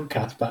listening to the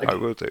podcast back. I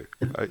will do.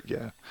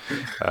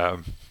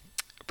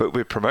 But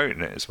we're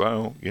promoting it as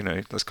well. You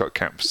know, let's got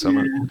Camp for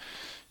Summer.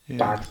 Yeah.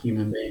 Bad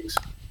human beings.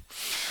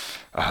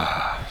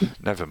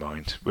 Never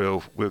mind.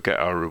 We'll get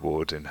our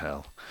reward in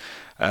hell.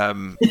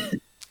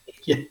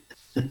 Yeah.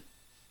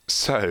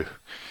 So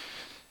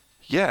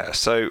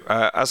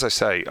as I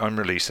say, I'm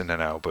releasing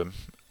an album,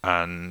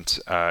 and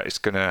it's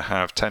going to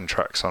have 10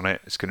 tracks on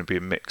it. It's going to be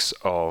a mix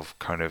of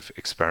kind of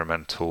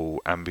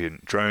experimental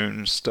ambient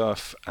drone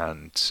stuff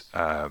and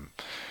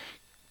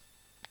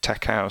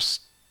tech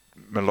house,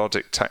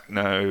 melodic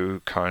techno,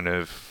 kind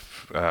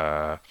of,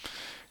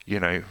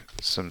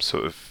 some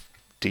sort of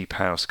deep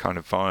house kind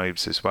of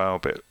vibes as well,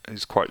 but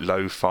it's quite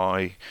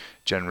lo-fi,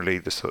 generally,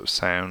 the sort of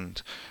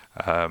sound.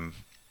 I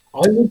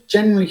was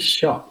generally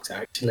shocked,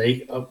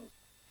 actually, of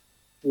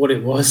what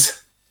it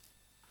was.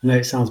 I know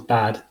it sounds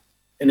bad,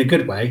 in a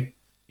good way.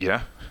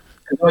 Yeah.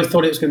 I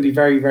thought it was going to be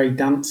very, very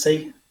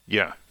dancey.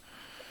 Yeah.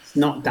 It's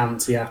not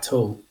dancey at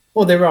all.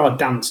 Well, there are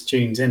dance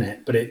tunes in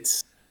it, but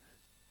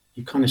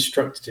you kind of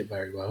structured it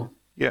very well.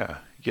 Yeah.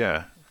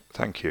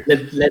 Thank you.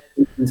 Led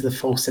me into the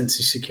false sense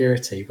of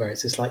security, where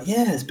it's just like,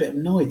 yeah, there's a bit of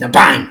noise. Now,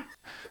 bang!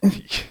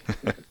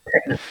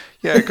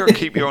 Yeah, got to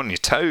keep you on your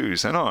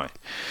toes, haven't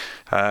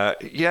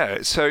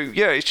I? So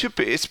it should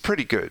be. It's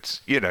pretty good.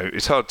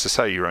 It's hard to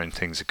say your own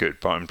things are good,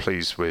 but I'm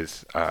pleased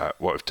with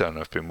what I've done.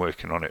 I've been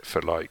working on it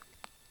for like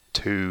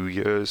 2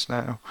 years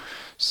now,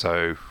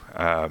 so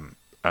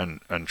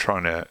and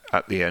trying to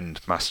at the end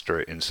master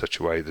it in such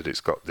a way that it's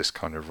got this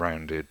kind of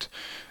rounded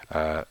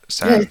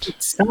sound.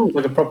 It sounds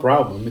like a proper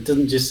album. It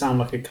doesn't just sound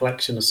like a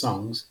collection of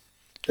songs.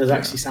 It does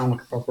actually sound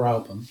like a proper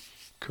album.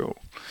 Cool.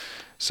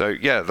 So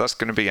yeah, that's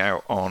going to be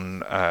out on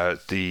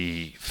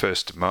the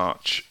 1st of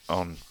March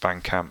on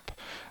Bandcamp.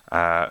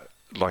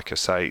 Like I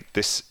say,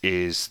 this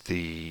is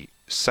the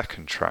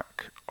second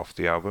track of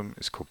the album.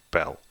 It's called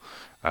Bell.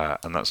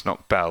 And that's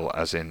not bell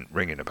as in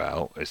ringing a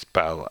bell. It's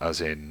bell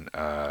as in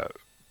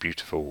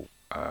beautiful.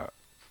 I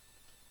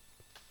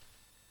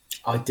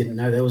didn't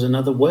know there was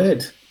another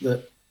word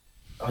that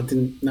I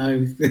didn't know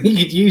you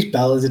could use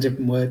bell as a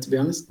different word, to be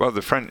honest. Well,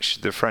 the French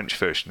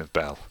version of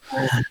bell.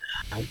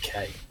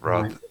 Okay.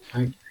 Rather,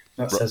 right.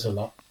 That says a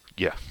lot.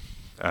 Yeah.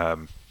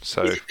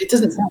 So it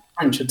doesn't sound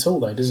French at all,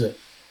 though, does it?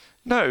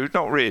 No,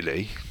 not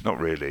really. Not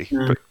really.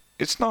 No. But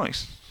it's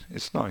nice.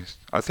 It's nice.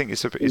 I think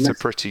it's a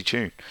pretty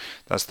tune.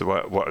 That's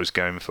what I was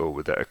going for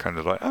with it. Kind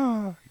of like,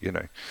 I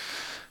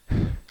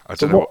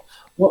don't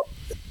know.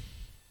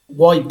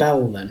 Why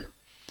bell then?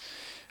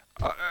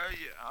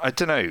 I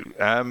don't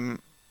know.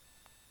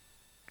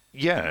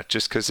 Yeah,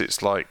 just because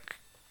it's like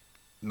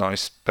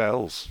nice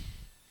bells,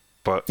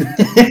 but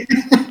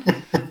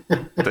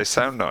they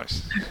sound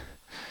nice.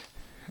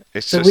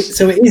 So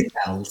it is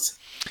bells.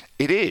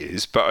 It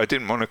is, but I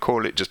didn't want to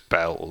call it just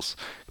bells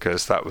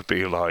because that would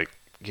be like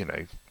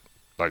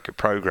like a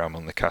program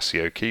on the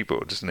Casio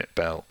keyboard, isn't it?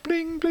 Bell,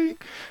 bling bling.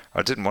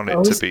 I didn't want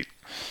it to be.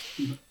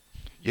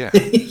 Yeah.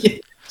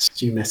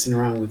 Just you messing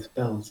around with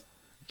bells.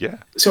 Yeah.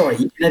 Sorry,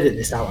 you can edit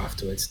this out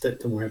afterwards.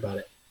 Don't worry about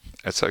it.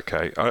 It's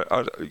okay.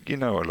 I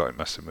like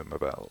messing with my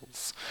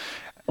bells.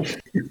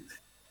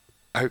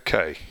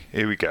 Okay,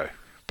 here we go.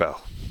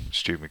 Bell,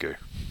 Stu Magoo.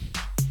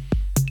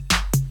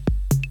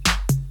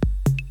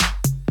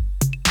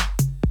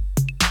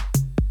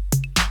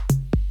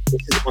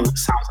 This is one that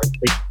sounds like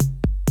big.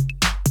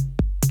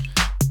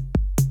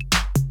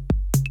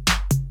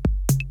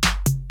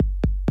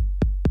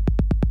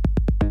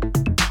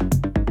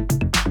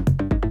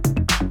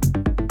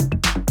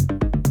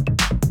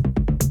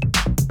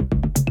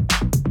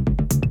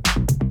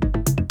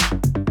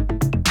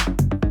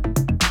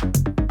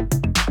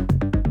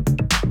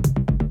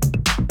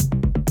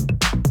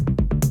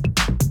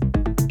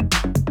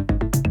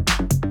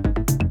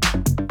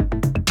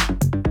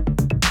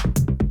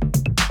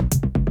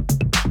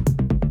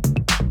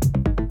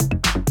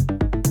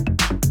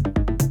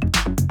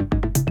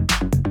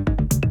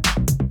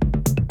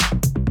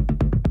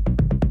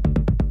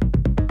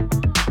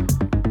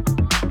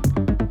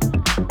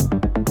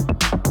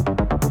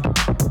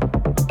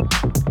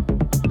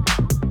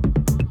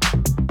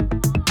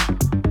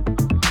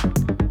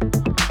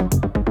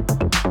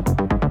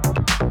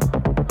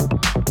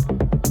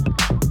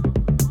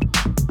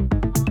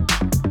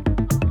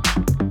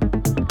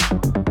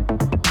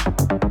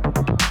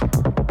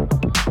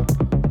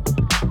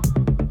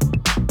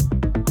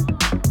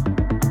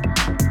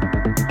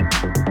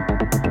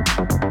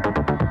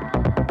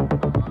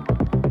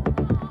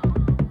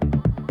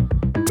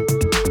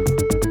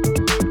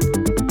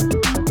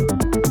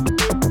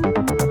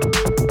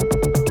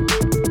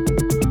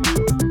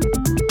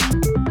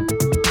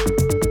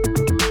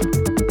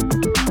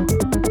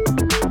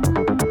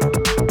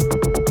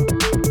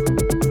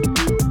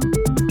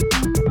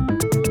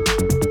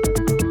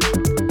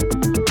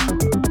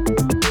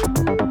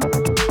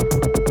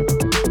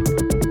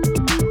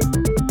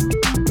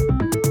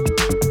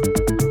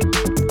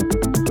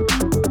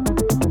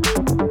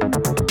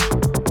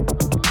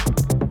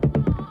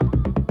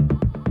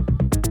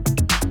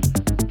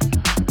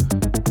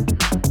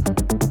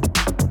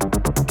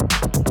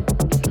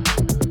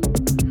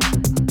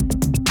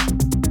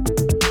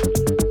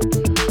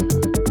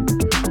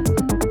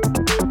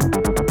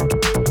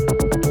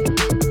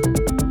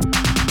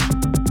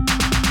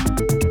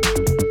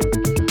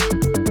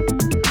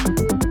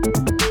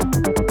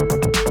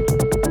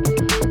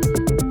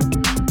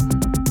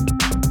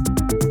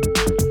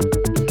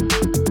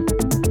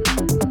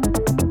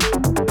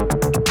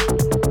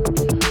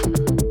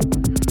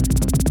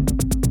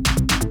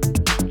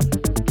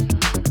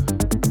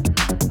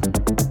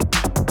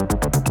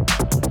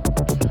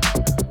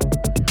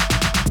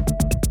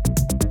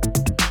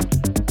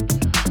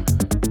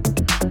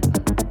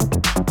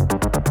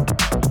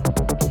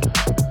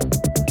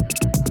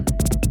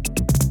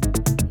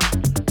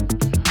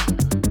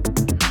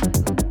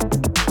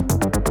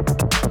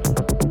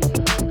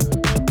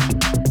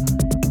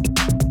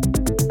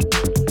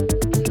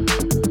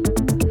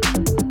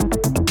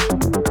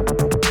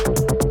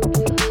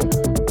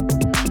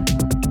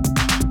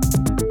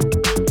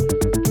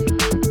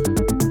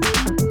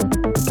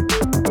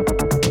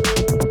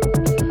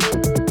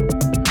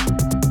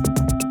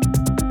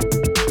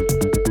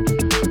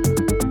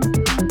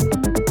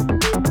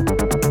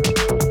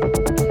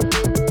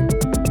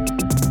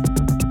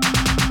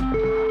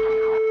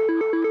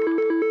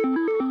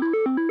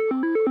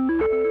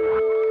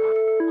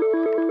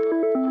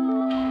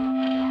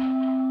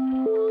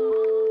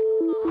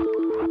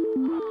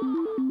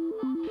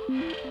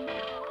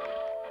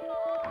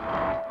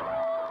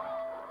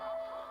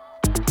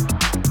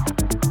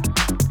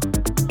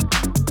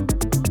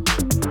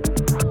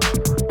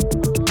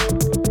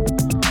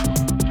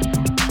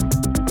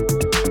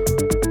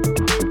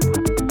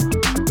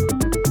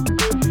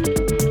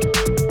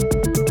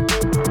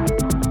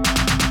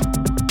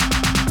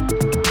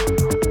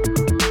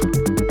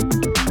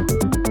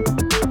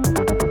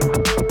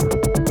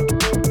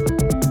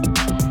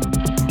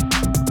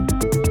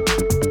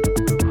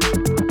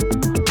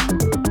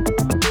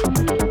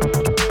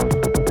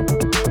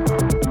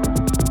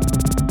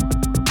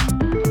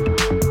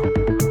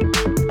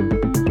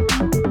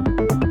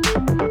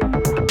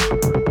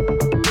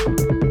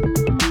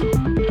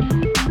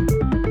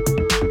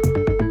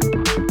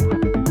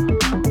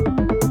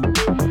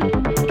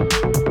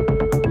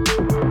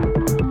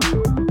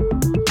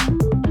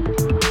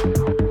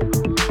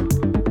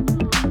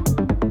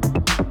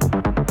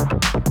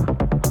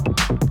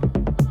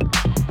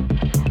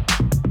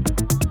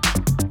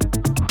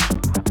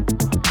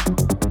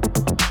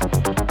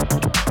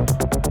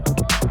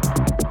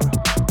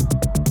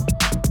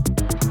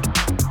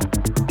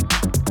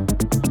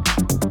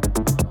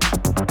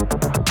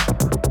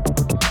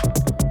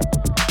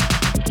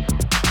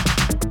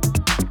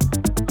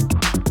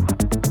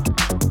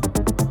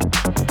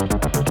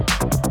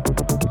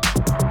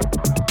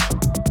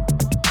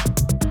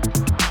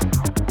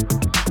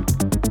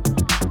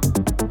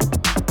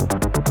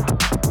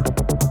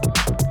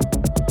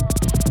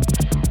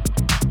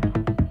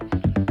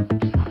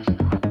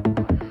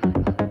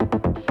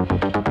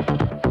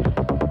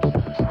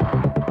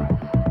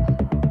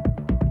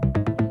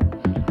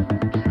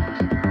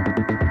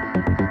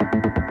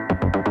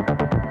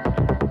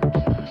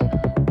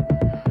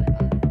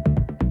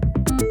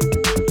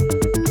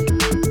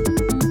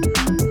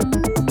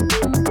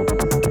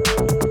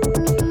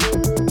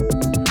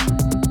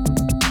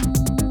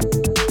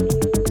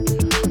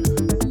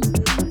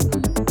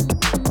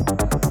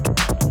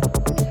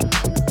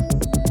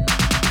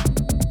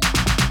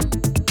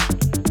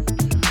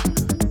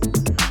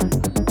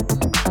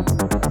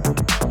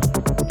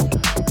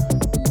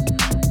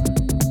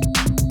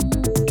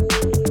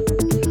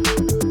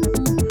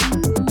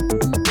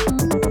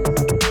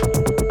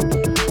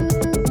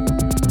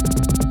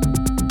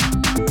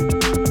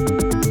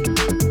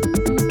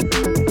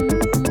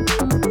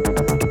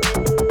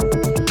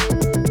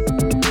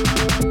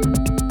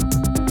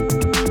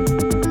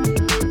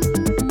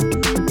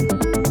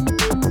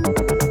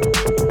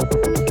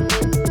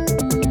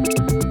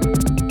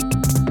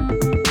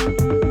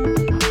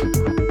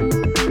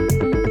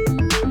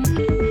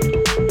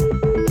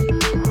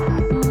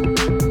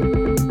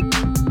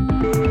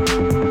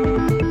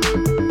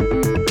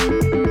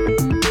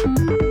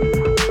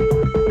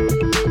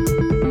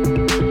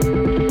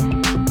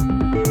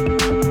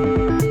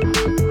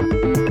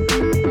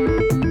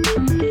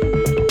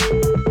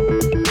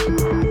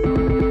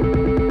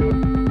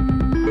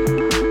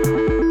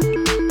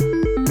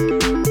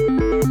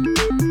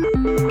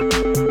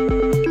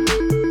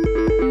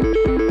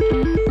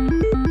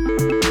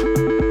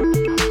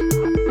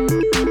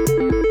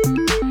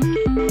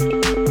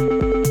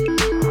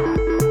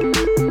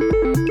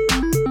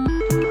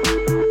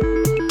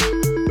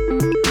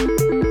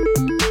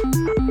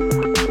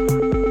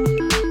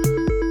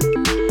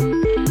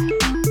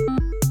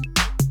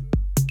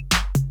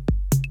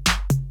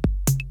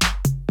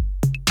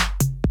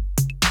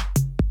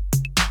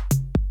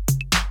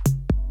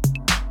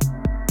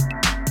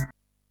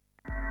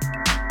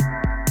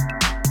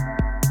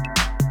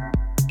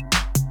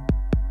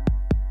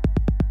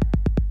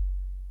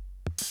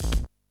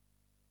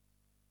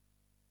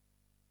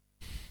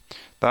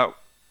 That,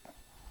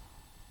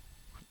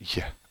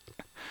 yeah.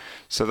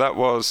 So that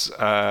was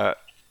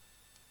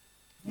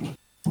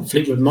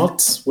Fleetwood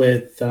Mods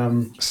with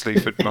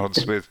Sleaford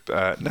Mods with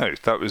no,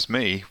 that was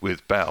me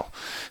with Belle,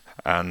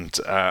 and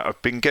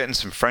I've been getting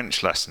some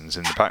French lessons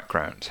in the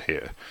background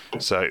here.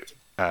 So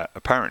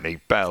apparently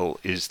Belle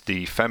is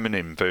the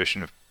feminine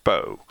version of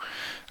beau.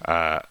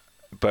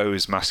 Beau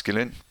is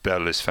masculine,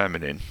 Belle is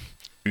feminine.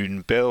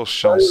 Une belle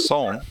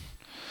chanson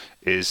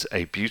is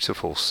a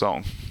beautiful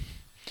song.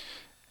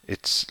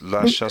 It's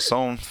la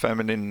chanson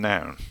feminine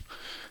noun,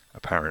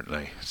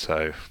 apparently.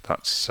 So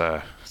that's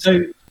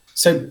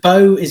so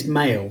beau is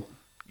male.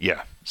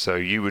 yeah. So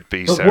you would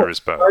be But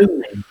Sarah's what beau.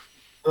 mean?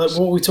 Like,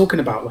 what are we talking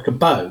about? Like a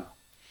bow?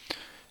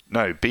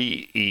 No,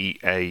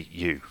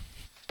 B-E-A-U,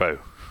 beau,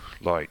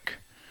 like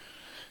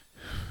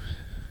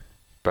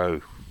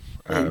beau.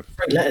 Three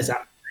letters.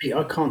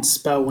 I can't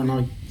spell when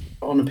I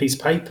on a piece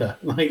of paper.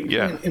 Like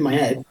Yeah. in my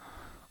head.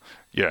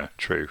 Yeah,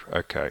 true.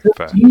 Okay,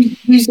 fair.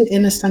 Use it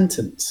in a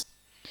sentence.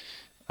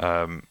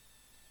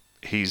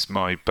 He's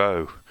my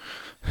beau.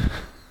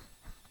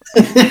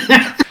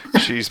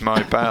 She's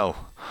my belle.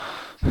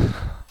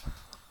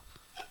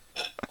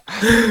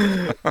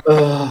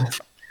 Oh,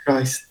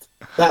 Christ.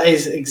 That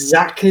is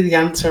exactly the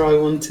answer I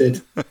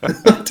wanted. I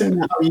don't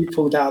know how you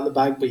pulled out of the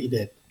bag, but you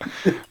did.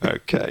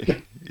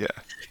 Okay, yeah.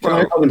 I'm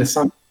Well, going to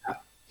sum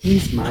that.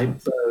 He's my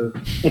beau.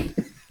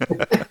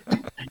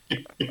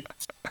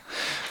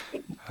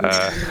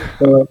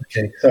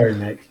 Okay, sorry,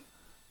 mate.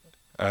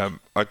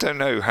 I don't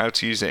know how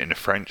to use it in a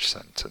French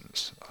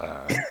sentence.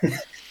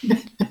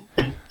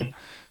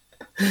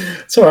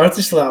 Sorry, I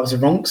just thought that was a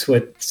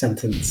Ronkswood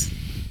sentence.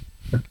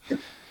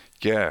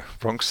 Yeah,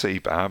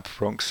 Ronksy, Bab,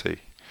 Ronksy.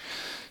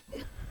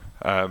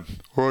 All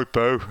right,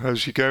 Beau,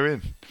 how's you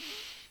going?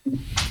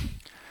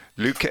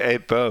 Luke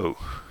et Beau,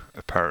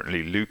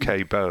 apparently. Luke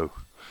et Beau.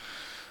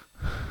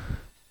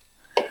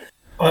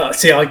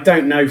 See, I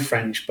don't know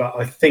French, but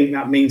I think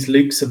that means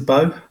Luke's a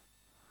beau.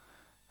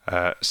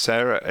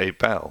 Sarah et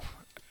Belle,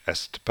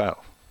 est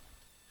Belle.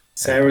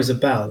 Sarah's a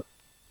belle.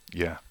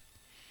 Yeah.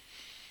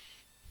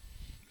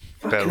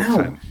 Fucking Belle hell.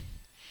 femme.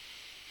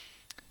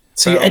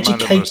 So you Belle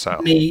educate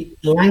mademoiselle. me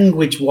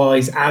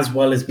language-wise as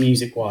well as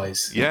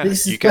music-wise. Yeah,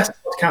 This is you the best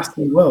podcast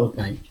in the world,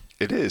 mate.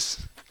 It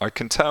is. I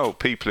can tell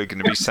people are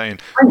going to be saying,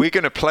 we're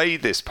going to play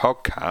this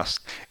podcast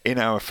in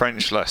our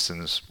French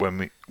lessons when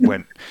we've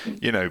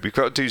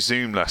got to do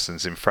Zoom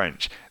lessons in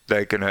French.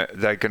 They're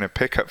gonna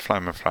pick up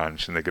Flam and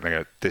Flange and they're gonna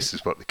go, this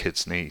is what the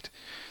kids need.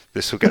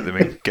 This will get them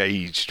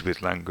engaged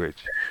with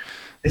language.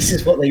 This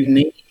is what they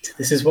need.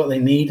 This is what they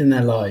need in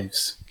their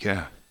lives.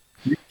 Yeah.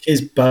 Luke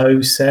is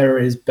beau,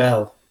 Sarah is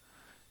belle.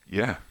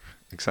 Yeah,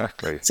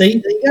 exactly. See,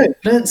 there you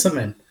go. Learn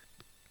something.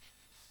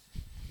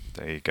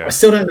 There you go. I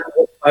still don't know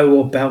what beau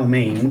or belle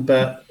mean,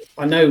 but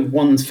I know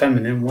one's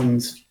feminine,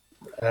 one's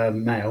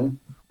male.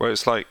 Well,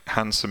 it's like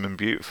handsome and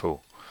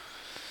beautiful.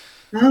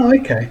 Oh,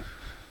 okay.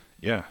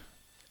 Yeah.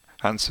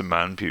 Handsome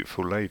man,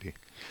 beautiful lady.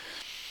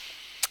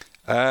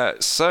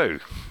 So,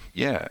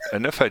 yeah,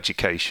 enough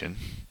education.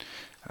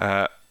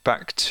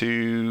 Back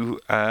to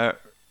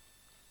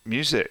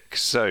music.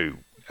 So,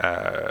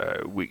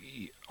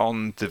 we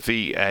on the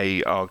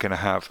VA are going to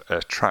have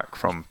a track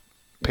from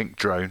Pink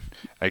Drone,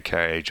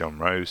 aka John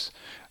Rose,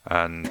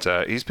 and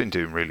he's been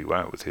doing really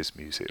well with his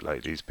music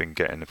lately. He's been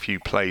getting a few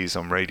plays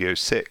on Radio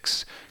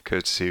 6,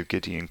 courtesy of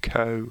Gideon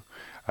Coe.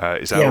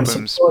 His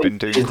album's been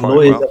doing his quite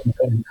lawyers well. haven't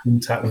got in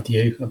contact with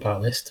you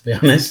about this, to be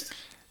honest.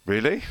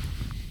 Really?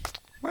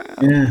 Well,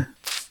 Yeah.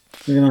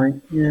 You're like,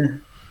 yeah.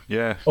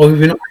 yeah. Oh,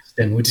 we're not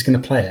listening. We're just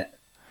going to play it.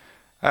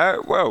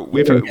 Well,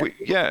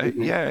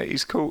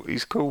 he's cool.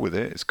 He's cool with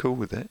it. It's cool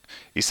with it.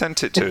 He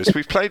sent it to us.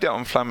 We've played it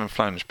on Flam and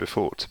Flange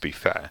before, to be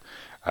fair.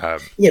 Yeah,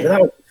 but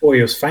that was before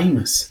he was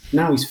famous.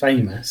 Now he's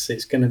famous.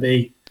 It's going to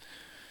be.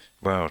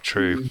 Well,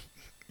 true.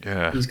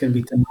 Yeah. He's going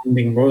to be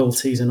demanding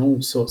royalties and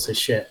all sorts of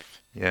shit.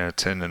 Yeah,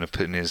 turning up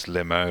in his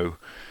limo,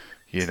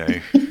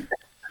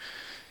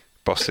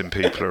 bossing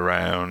people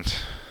around.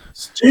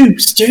 Stu,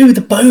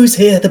 the beau's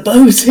here. The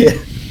beau's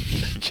here.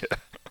 Yeah.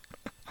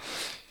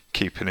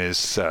 Keeping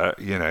his,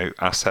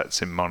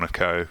 assets in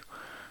Monaco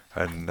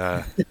and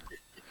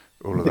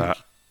all of that.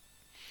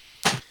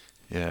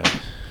 Yeah.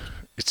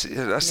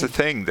 That's the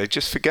thing. They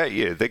just forget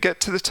you. They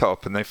get to the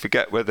top and they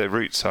forget where their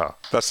roots are.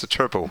 That's the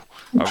trouble.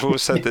 I've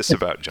always said this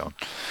about John.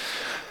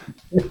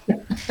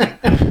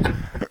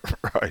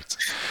 Right.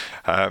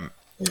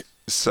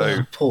 So,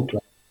 Poor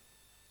bloke.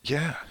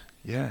 yeah.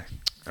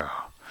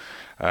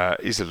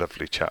 He's a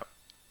lovely chap.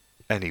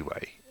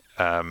 Anyway,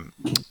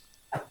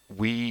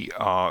 we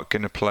are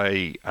going to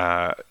play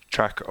a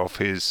track off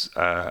his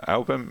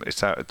album.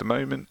 It's out at the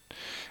moment.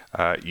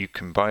 You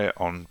can buy it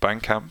on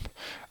Bandcamp.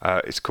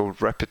 It's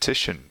called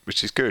Repetition,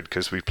 which is good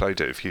because we played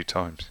it a few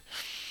times.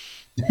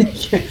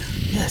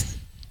 Yes.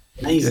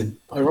 Amazing.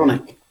 Yeah.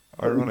 Ironic.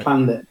 We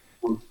planned it.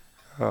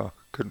 Oh,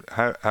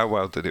 how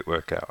well did it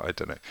work out? I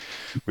don't know.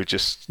 We're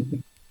just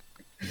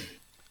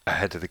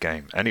ahead of the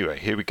game. Anyway,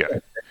 here we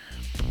go.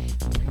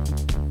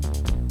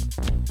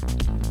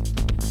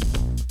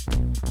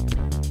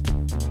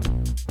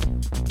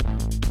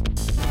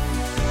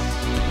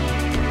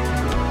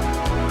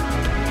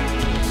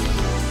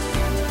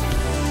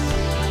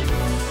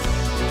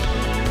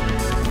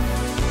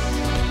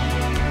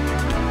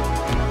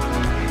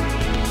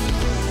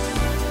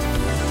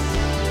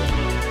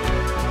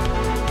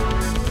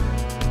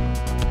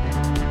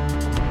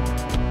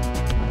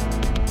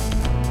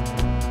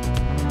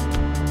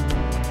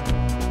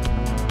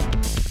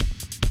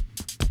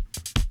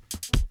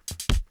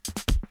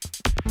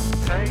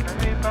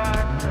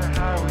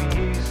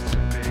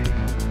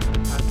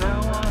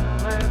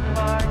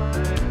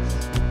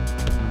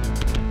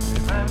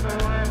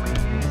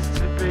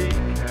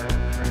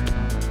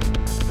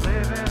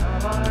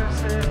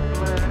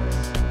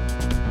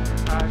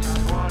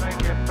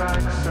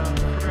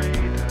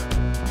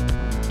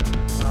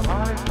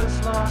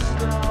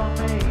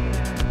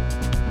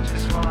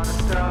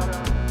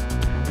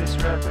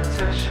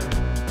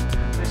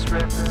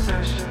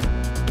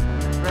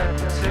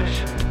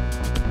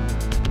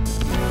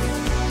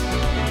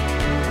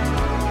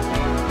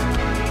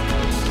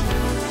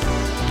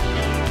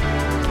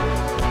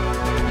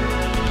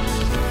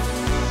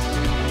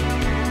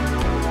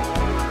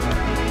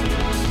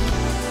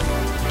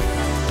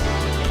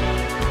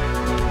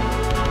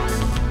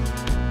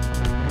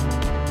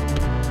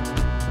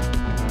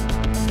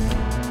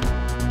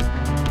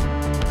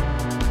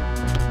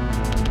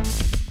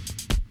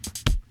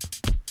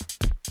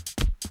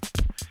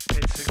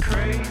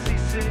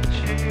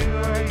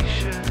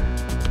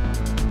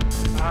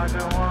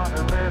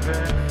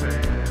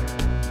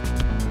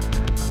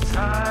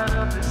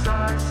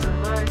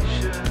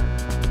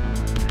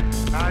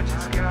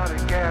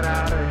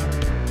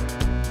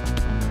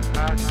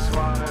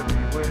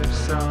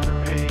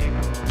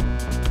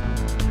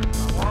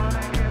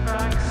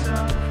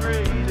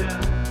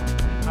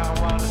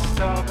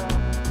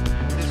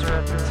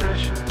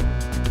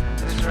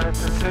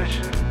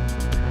 repetition,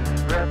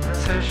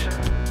 repetition.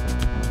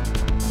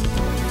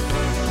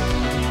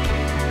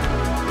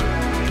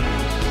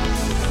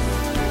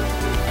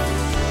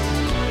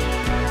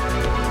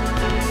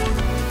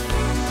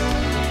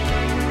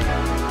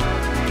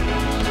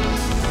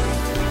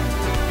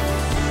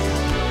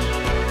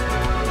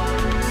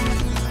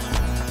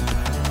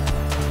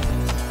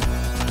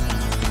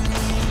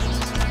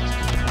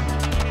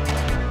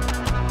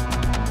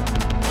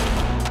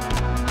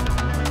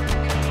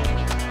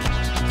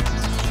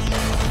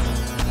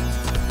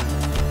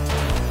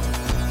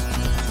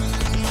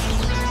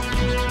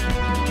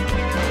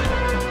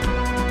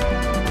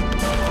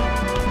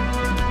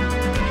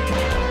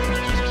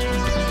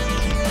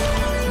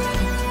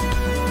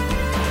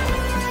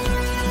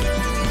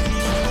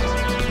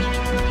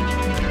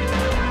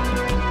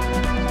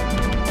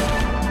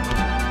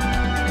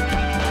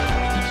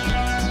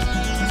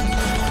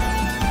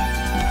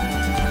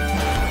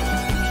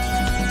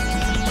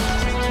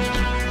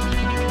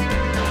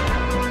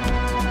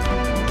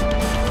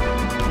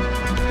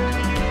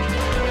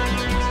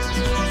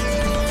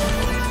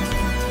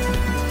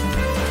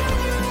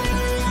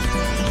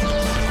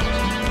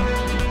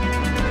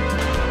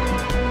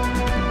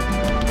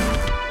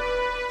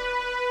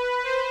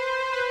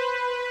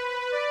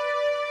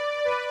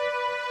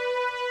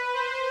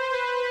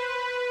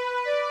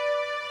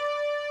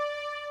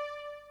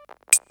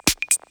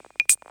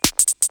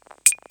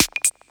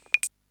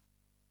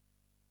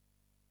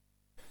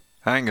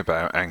 Hang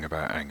about.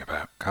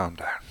 Calm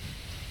down.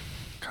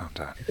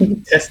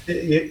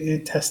 You're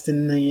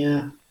testing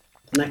the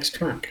next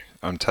track.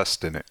 I'm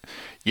testing it.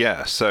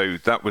 Yeah, so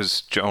that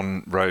was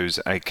John Rose,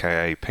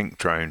 aka Pink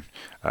Drone,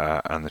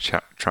 and the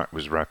track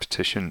was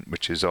Repetition,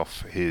 which is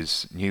off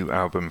his new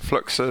album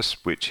Fluxus,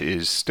 which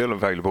is still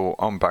available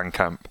on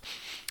Bandcamp,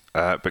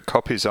 but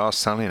copies are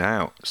selling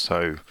out,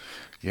 so,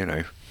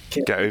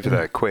 get over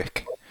there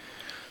quick.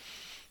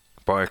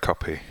 Buy a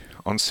copy.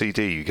 On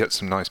CD, you get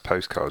some nice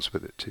postcards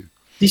with it too.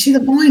 Do you see the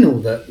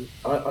vinyl that...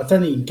 I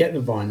don't think you get the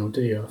vinyl,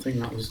 do you? I think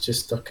that was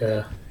just like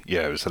a...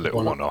 Yeah, it was a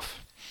little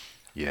one-off.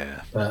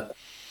 Yeah. But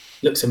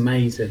looks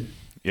amazing.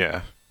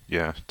 Yeah,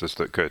 does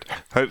look good.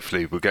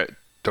 Hopefully we'll get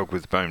Dog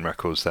with the Bone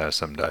Records there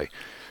someday,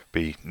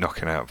 be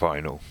knocking out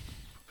vinyl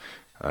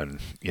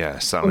and,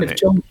 selling if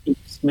John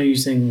keeps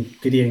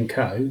smoozing Gideon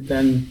Co.,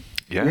 then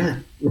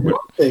we'll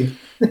do.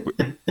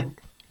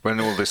 When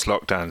all this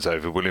lockdown's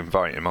over, we'll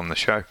invite him on the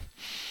show.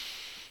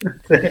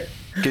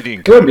 Gideon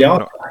it won't be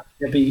our track.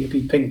 It'll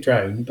be Pink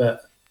Drone,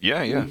 but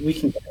yeah. We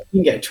can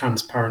get a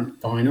transparent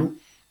vinyl.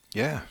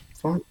 Yeah.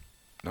 Fine.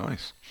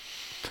 Nice.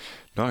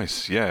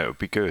 Yeah, it would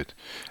be good.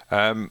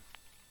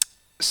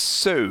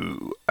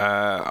 So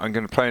I'm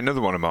going to play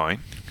another one of mine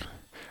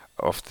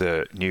off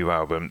the new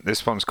album.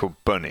 This one's called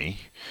Bunny,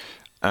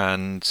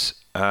 and see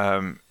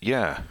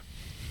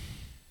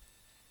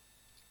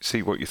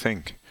what you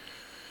think.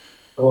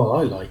 Oh,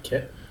 I like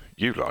it.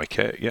 You like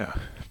it, yeah.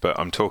 But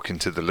I'm talking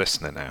to the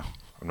listener now.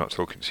 I'm not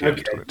talking to you.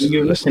 Okay,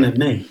 you're looking at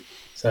me,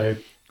 so...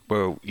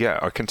 Well, yeah,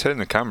 I can turn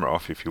the camera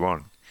off if you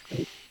want.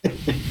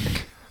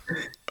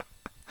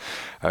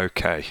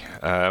 Okay,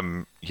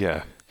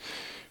 yeah.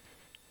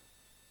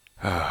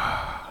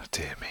 Ah,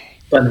 dear me.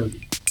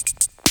 Bunny.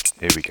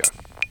 Here we go.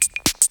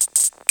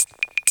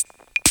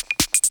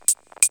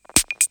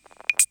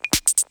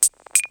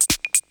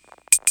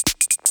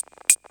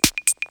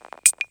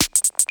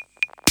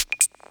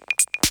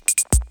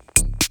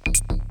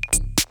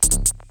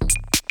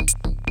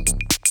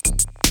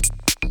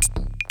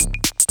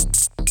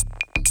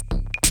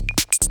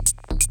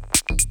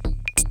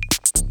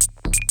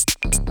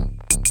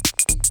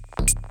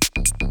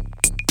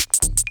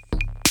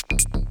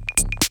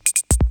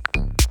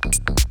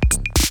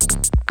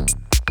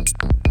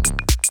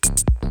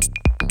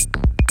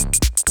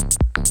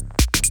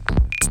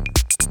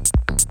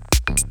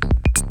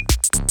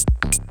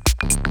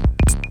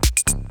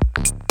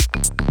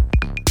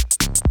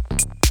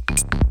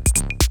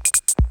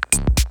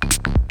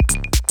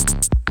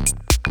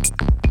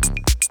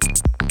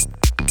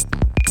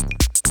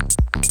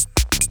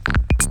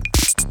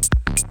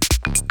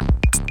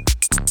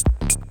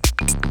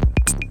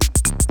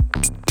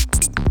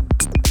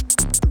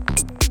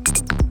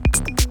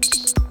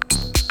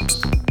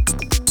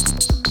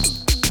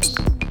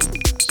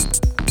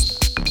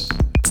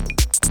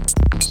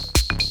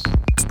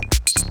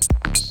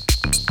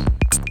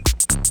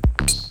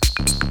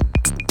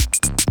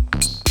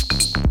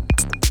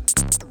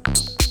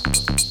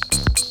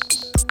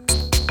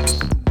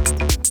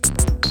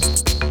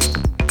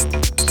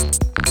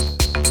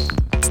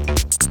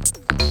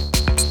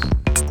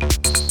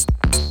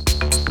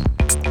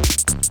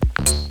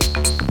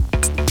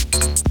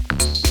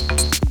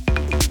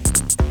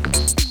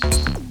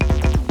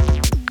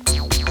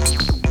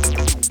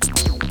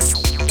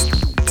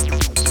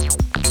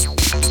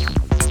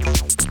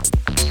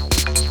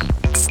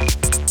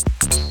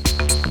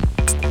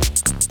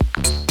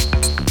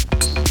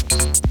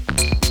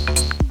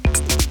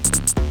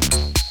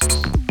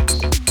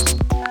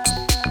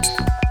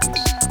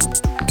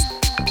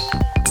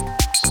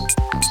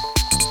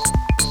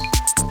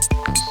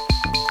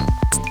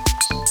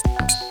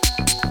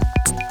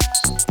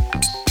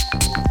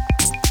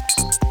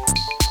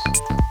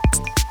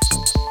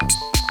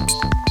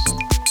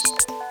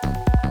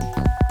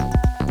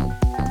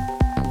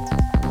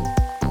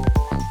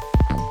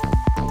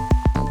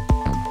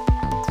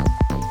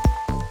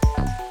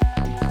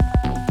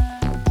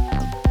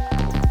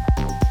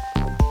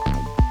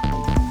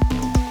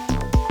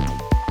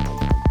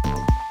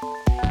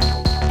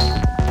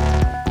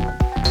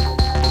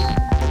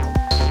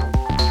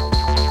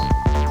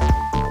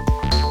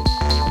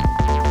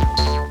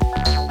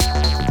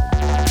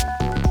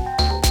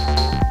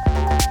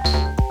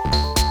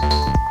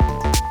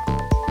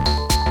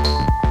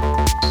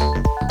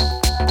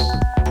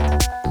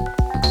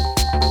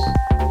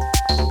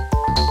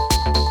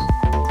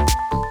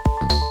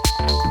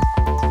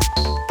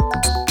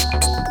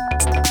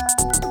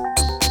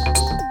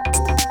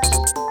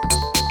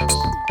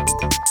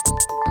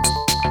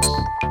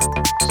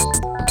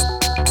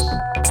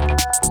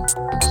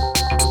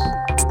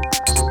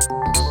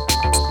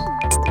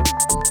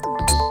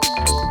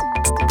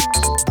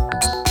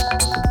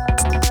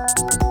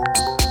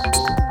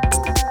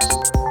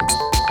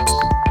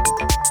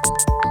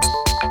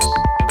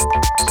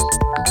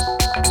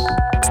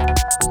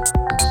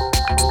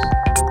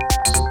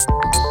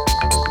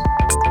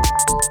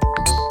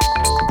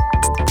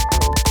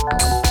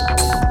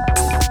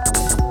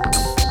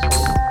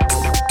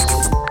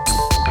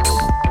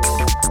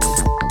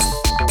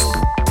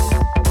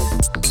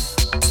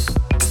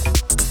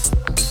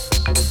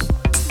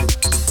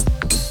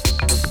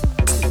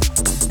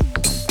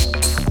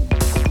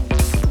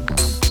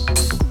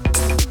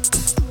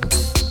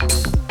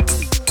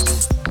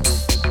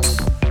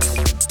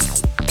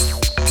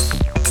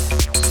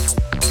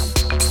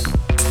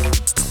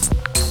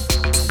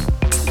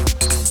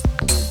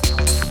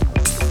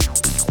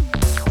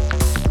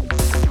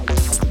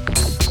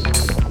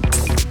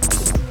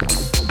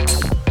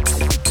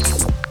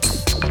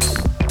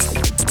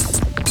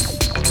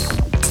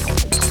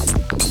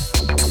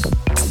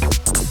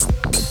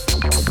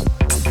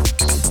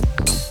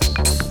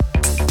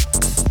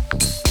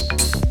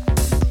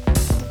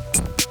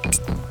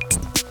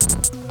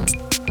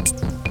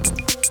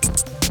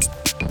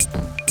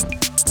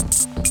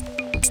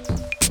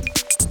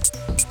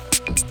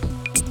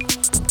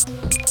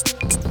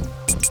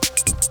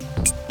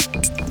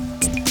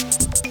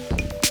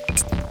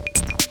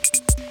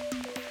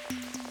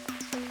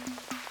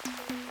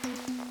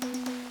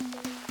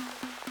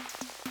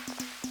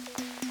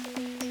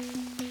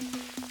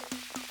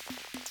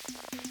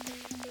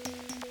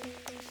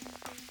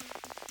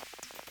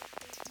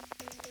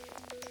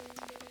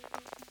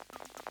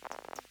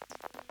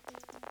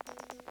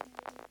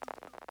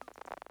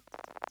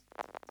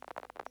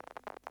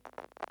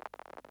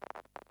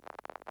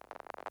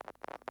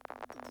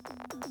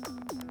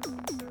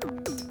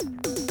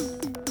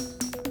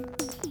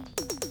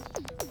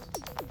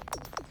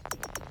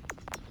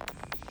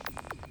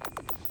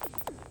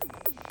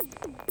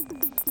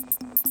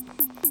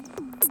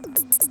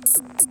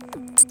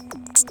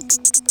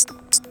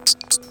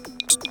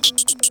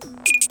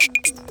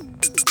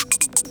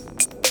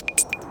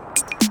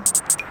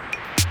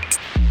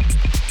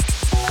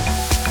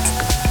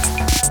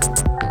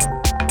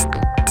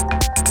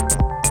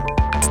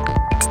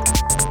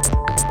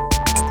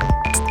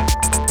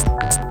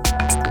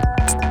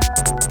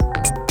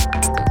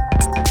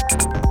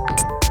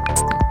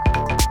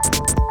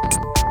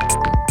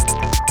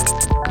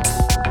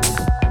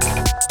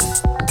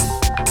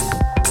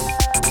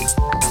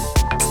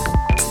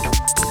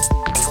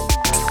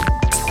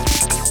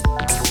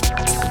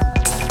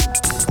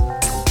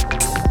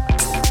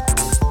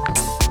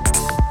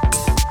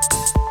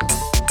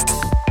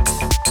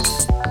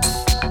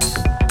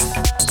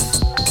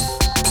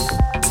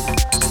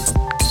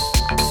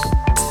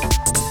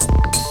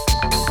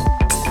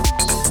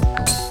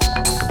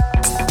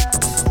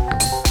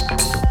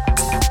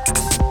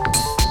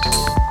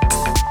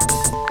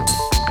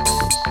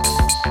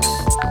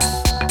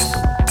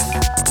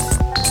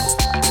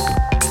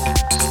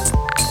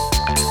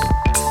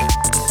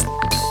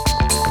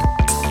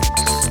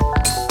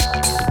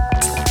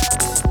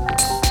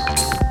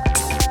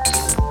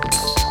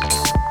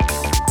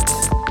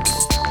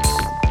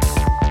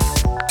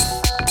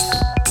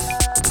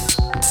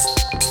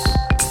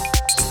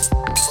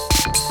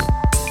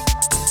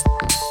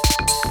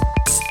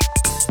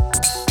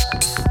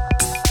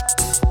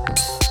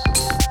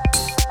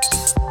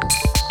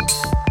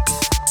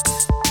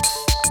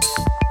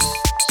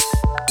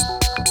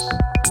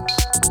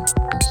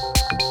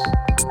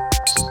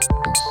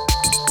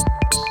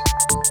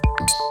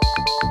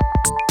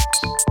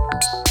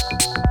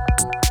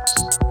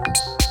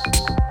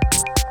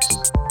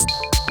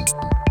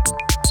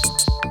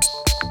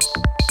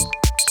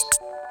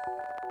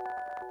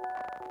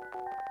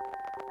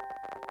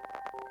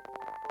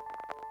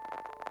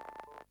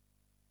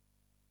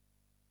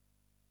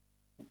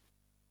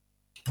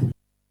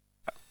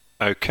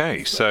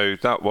 Okay, so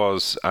that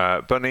was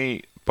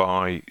Bunny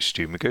by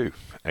Stu Magoo,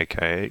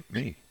 aka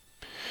me.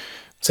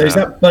 So is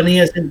that bunny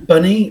as in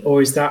bunny,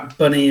 or is that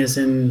bunny as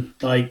in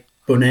like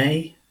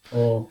bunny,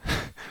 or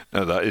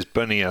No, that is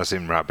Bunny as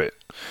in rabbit.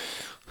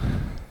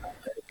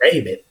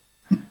 rabbit?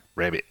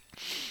 Rabbit.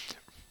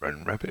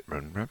 Run, rabbit,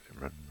 run, rabbit,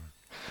 run.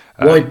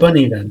 Why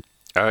bunny then?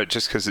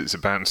 Just because it's a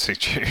bouncy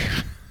tune.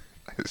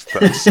 It's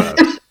that sad.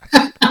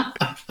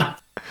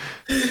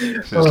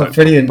 Oh,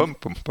 brilliant. Bum,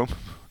 bum, bum.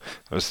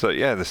 I was like,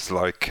 yeah, this is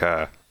like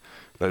a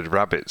load of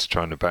rabbits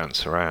trying to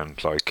bounce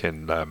around, like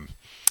in the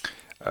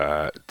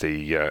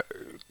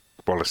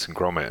Wallace and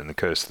Gromit and the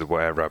Curse of the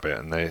Were Rabbit,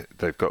 and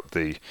they've got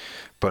the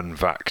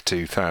Bunvac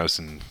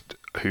 2000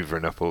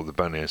 hoovering up all the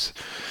bunnies.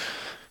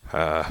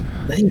 There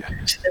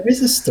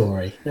is a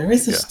story. There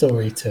is a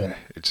story to it.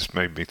 It just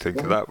made me think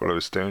of that while I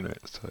was doing it.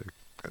 So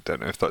I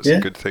don't know if that's a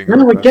good thing.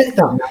 No, I get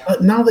that.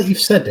 Now that you've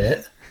said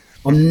it,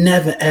 I'm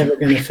never ever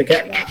going to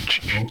forget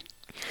that.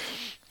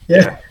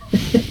 Yeah.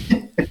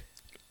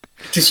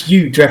 Just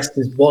you dressed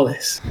as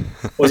Wallace.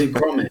 Or is it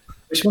Gromit?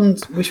 Which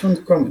one's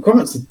Gromit?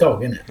 Gromit's the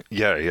dog, isn't it?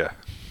 Yeah.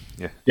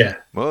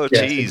 More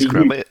cheese,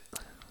 Gromit.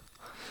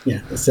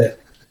 Yeah, that's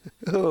it.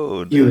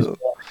 Oh, no. You as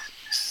Wallace,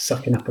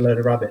 sucking up a load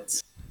of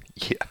rabbits.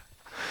 Yeah.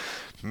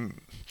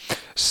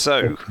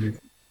 So,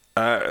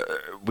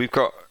 we've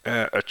got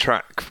a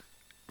track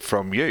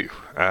from you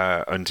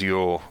under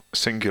your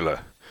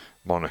singular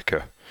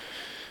moniker.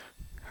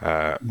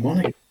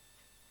 Moniker?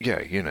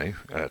 Yeah,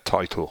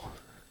 title.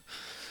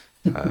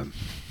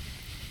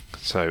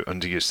 So,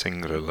 under your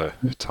singular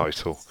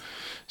title.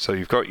 So,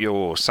 you've got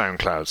your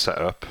SoundCloud set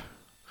up.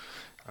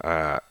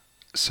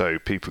 So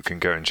people can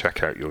go and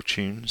check out your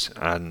tunes.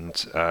 And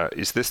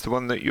is this the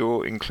one that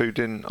you're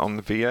including on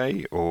the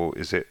VA, or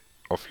is it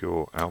off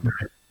your album?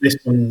 This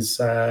one's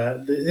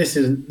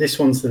this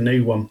one's the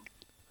new one.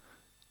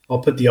 I'll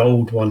put the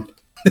old one.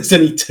 There's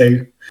only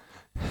 2.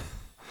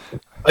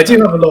 I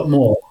do have a lot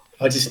more.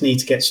 I just need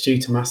to get Stu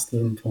to master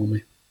them for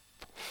me.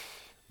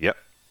 Yep,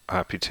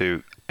 happy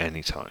to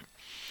anytime.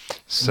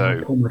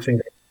 So pull my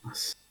finger.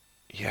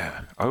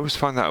 Yeah, I always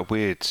find that a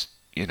weird,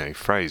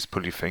 phrase.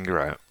 Pull your finger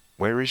out.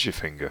 Where is your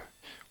finger?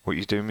 What are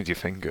you doing with your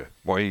finger?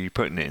 Why are you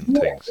putting it in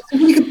things? That's a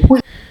really good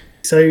point.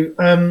 So,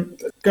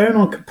 going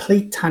on a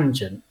complete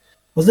tangent,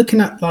 I was looking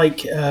at I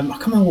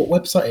can't remember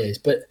what website it is,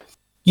 but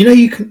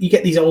you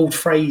get these old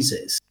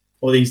phrases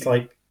or these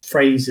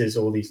phrases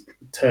or these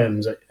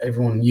terms that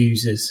everyone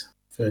uses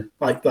for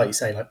like you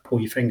say, like pull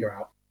your finger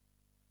out.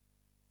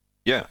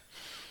 Yeah.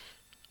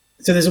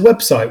 So there's a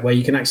website where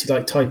you can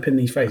actually type in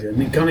these phrases,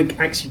 and it kind of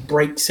actually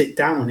breaks it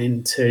down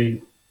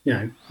into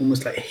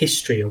almost like a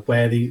history of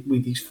where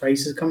these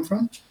phrases come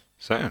from.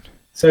 Sound.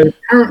 So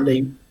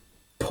apparently,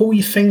 pull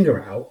your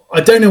finger out.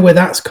 I don't know where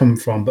that's come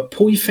from, but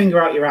pull your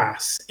finger out your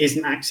ass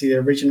isn't actually the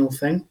original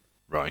thing.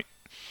 Right.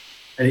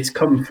 And it's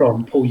come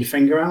from pull your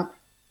finger out.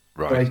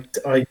 Right.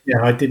 I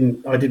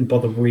didn't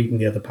bother reading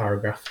the other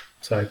paragraph.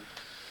 So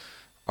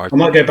I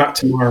might go back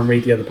tomorrow and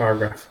read the other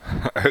paragraph.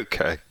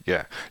 Okay.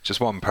 Yeah. Just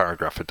one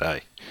paragraph a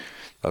day.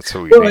 That's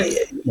all you need.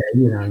 Yeah,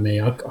 you know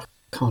me. I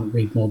can't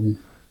read more than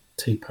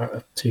two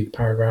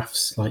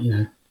paragraphs.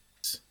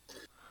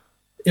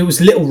 It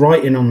was little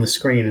writing on the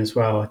screen as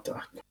well. I can't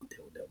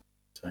deal with it.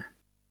 So.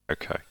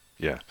 Okay.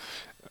 Yeah.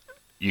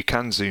 You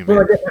can zoom in.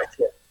 I get back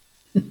to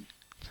it.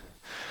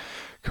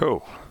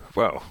 Cool.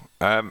 Well,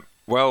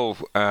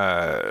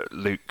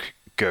 Luke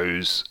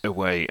goes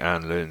away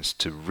and learns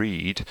to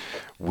read.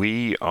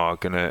 We are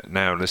going to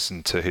now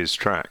listen to his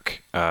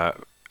track,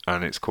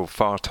 and it's called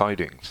Far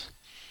Tidings,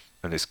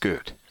 and it's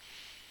good.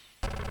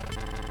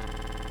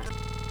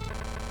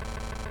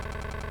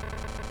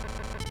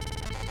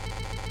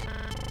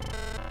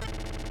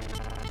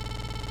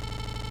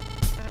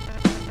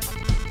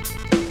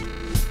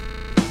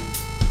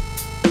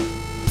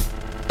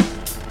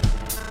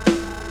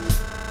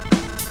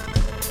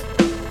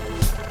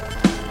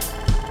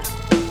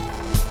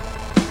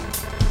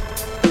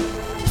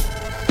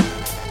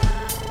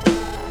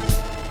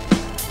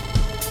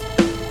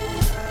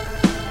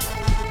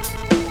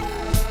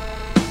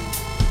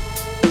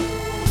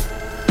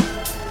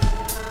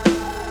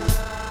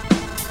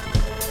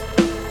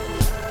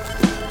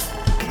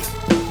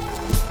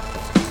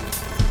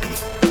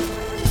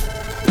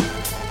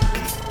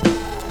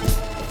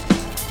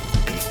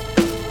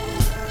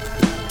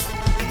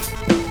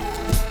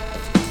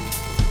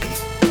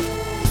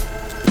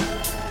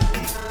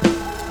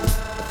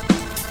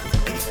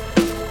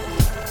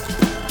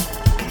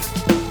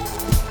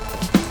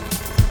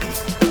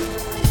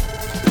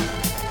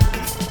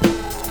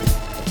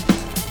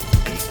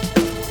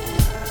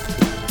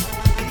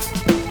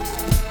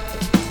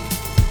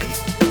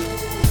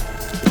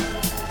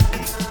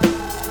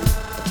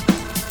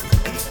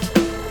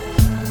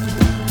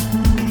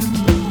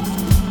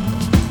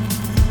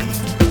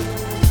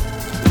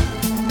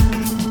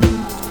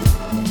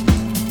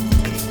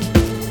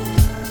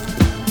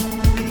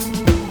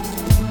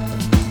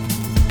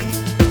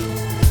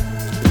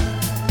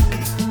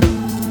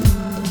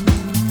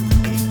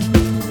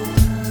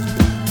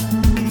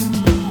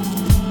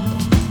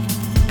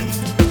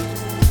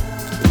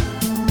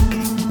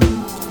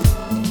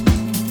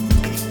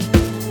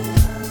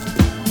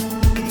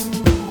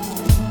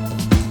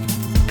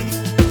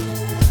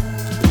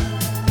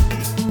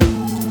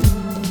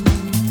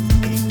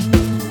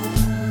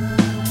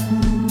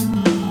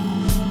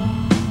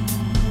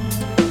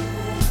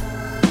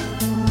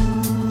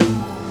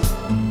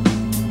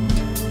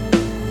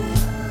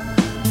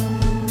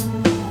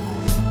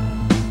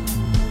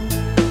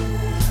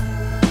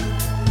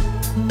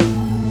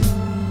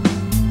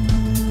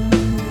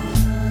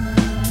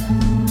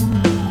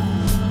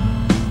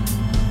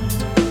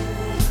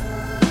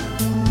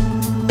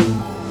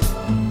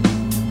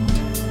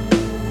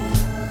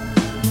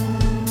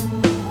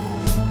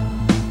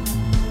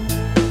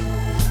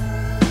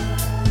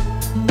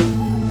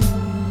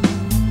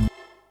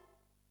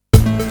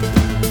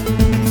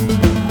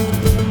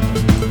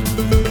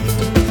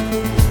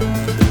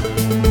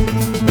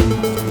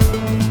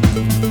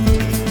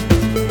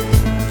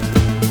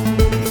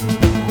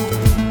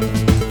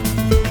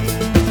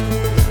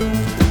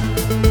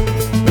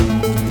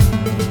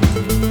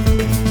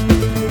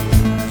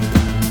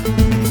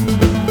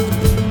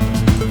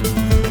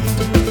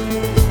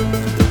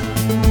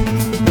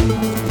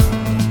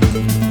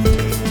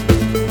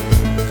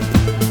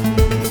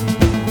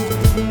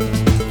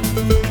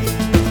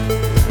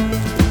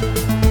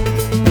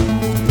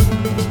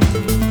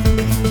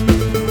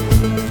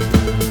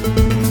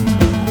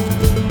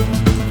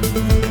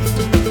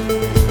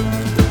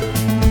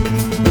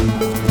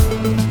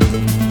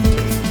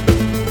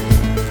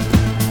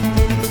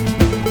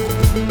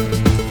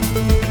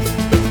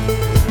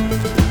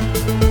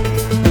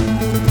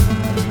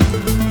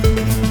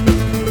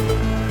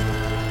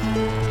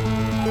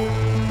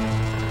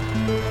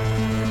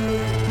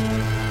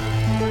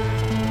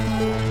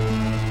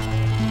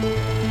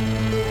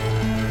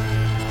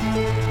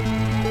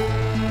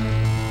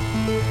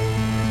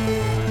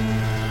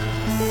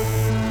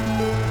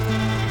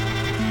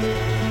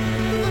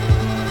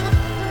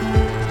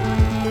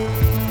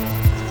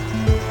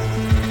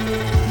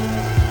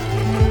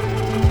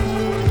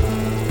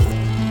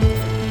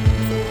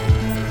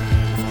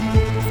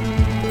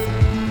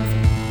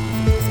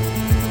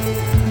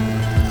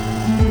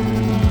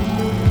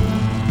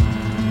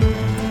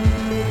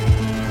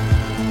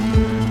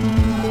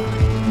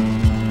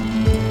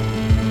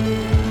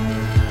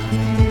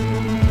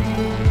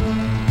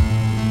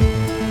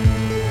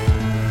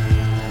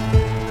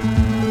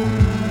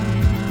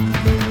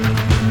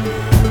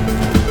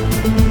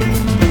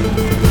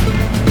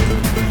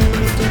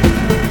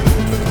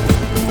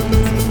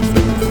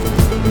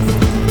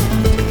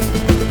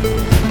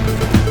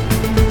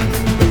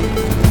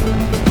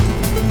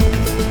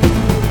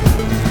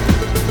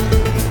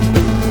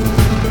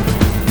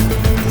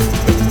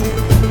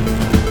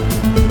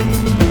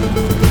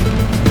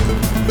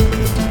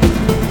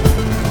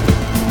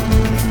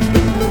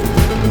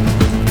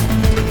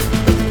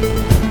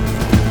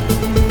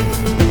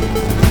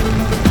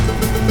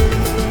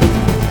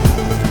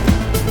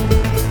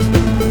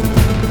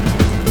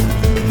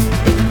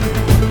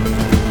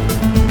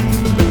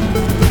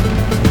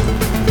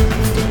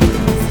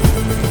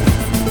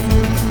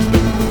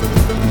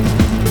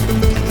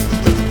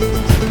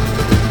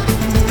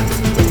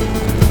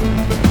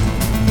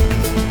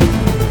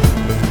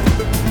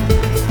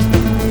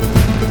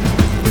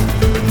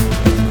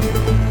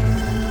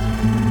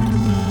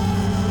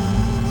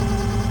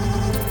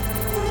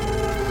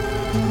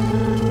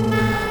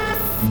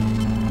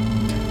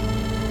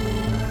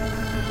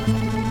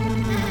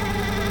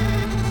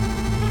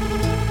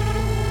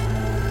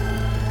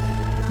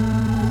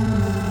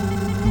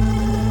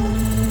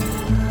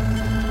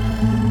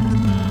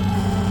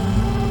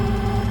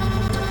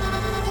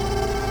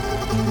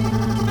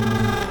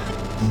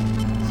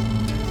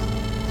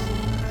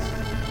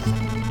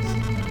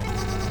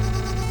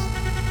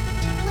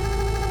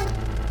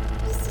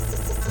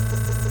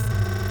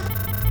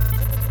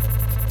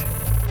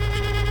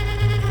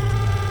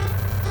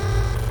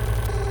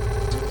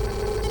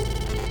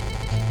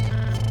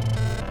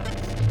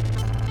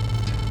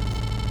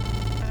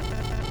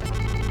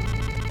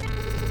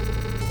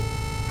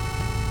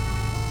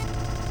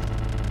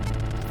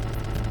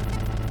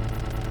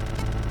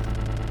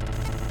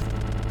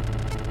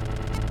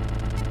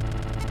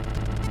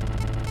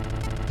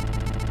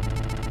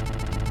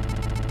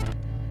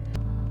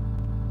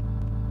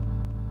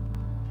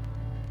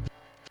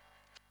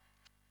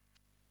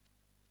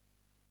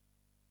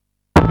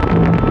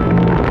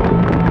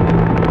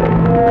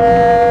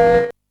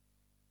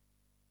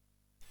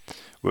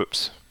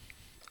 Whoops.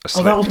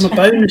 Oh, that was my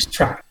bonus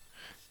track.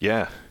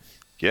 Yeah,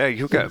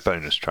 you'll get a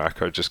bonus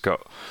track. I just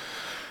got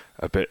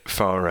a bit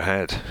far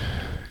ahead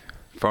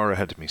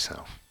of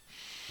myself.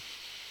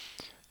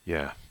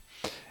 Yeah.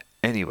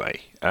 Anyway,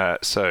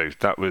 so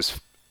that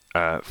was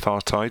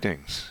Far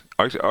Tidings.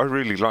 I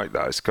really like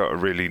that. It's got a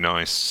really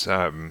nice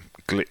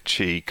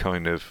glitchy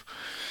kind of.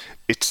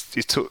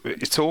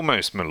 It's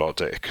almost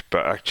melodic,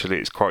 but actually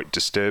it's quite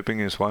disturbing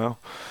as well.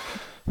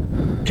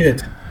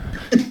 Good.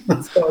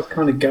 That's what I was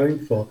kind of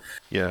going for.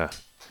 Yeah.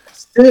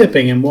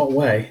 Disturbing in what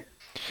way?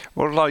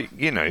 Well, like,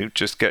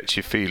 just gets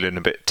you feeling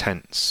a bit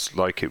tense,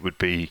 like it would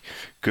be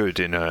good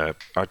in a,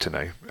 I don't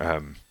know,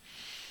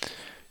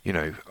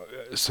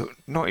 so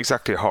not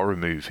exactly a horror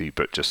movie,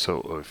 but just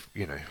sort of,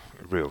 a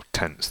real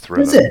tense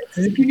thriller. Is it?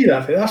 Does it give you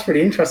that? That's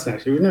really interesting,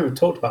 actually. We've never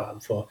talked about that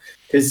before.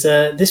 Because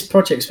this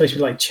project's supposed to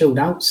be like chilled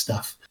out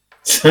stuff.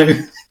 So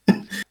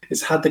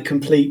it's had the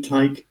complete,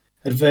 like,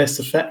 adverse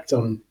effect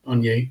on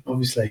you,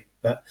 obviously.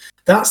 But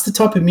that's the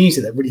type of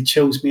music that really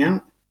chills me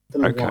out. I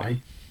don't know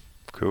why.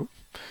 Cool.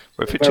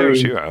 Well, if it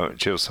chills you out, it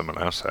chills someone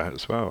else out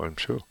as well, I'm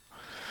sure.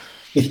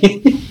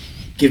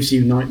 Gives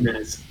you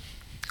nightmares.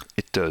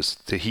 It does.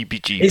 The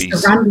heebie-jeebies.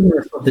 It's the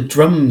randomness of the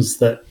drums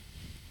that,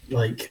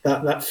 like,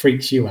 that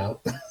freaks you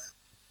out.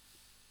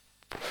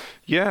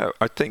 Yeah,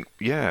 I think,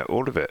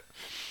 all of it.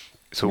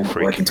 It's all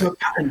freaking out.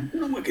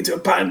 I'm working to a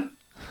pattern.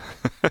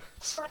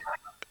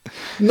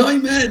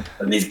 Nightmare!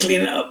 I need to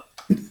clean it up.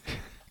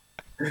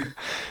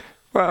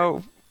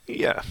 Well,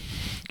 yeah.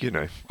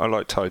 I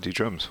like tidy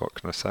drums, what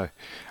can I say?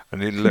 I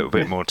need a little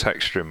bit more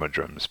texture in my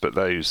drums, but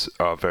those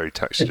are very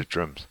textured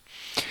drums.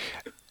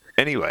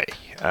 Anyway,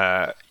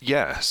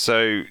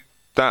 so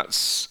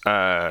that's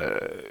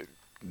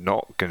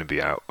not going to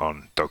be out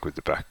on Dog with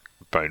the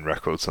Backbone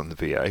Records on the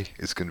VA.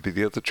 It's going to be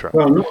the other track.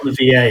 Well, not on the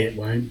VA it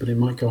won't, but it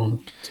might go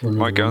on to another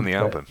might go on the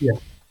album. Yeah.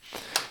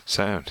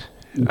 Sound.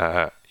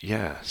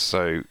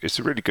 So it's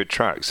a really good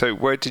track. So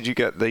where did you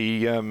get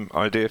the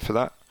idea for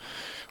that?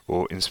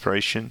 Or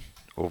inspiration?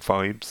 Or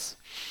vibes?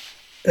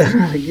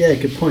 Yeah,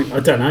 good point. I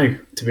don't know,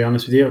 to be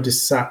honest with you. I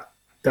just sat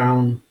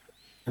down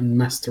and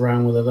messed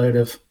around with a load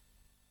of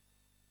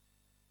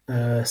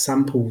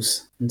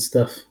samples and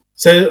stuff.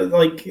 So,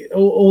 like,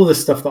 all the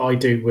stuff that I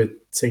do with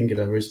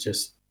Singular is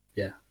just,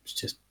 it's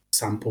just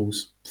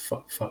samples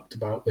fucked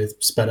about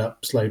with sped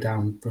up, slow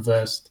down,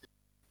 reversed,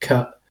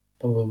 cut,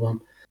 blah, blah, blah.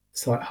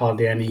 It's like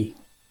hardly any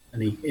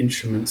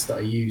instruments that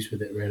I use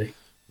with it, really.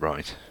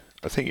 Right.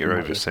 I think you're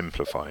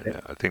oversimplifying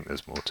it. I think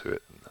there's more to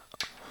it than that.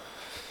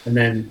 And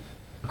then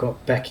I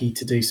got Becky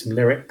to do some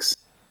lyrics.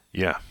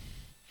 Yeah.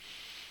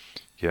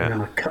 And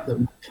then I cut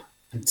them up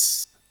and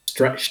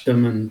stretched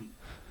them and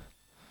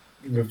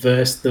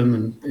reversed them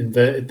and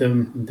inverted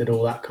them and did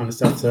all that kind of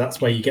stuff. So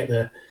that's where you get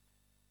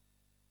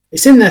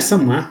it's in there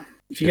somewhere.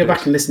 If you go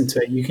back and listen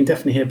to it, you can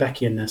definitely hear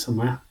Becky in there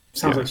somewhere.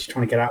 Sounds like she's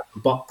trying to get out of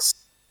the box.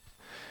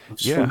 I've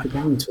shrunk it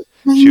down to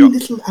a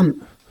little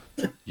ant.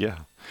 Yeah.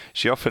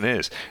 She often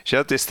is. She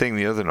had this thing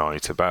the other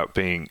night about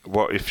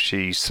what if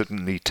she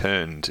suddenly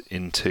turned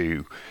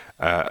into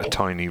a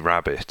tiny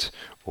rabbit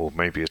or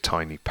maybe a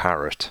tiny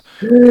parrot?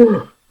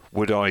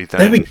 Would I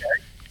then... There we go.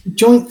 The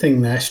joint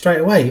thing there straight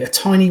away. A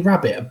tiny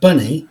rabbit, a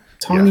bunny,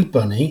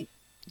 bunny.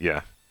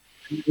 Yeah.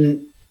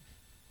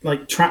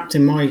 Like trapped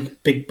in my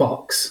big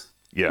box.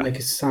 Yeah. Make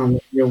it sound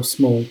real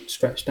small,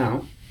 stretched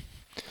out.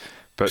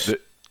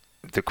 But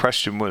the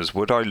question was,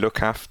 would I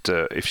look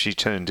after, if she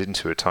turned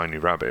into a tiny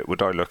rabbit,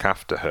 would I look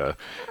after her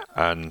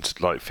and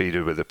like feed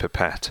her with a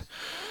pipette?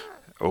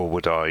 Or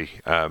would I,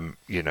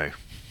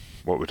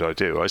 what would I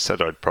do? I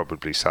said I'd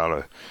probably sell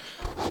her.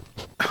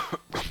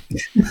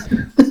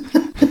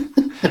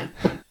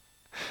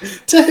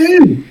 To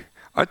who?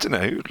 I don't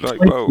know. Like,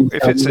 well,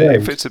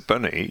 if it's a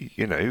bunny,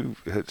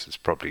 it's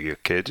probably a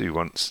kid who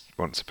wants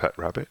a pet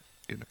rabbit.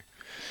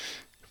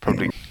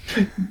 Probably.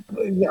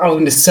 I'm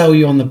going to sell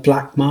you on the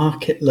black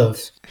market,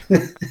 love.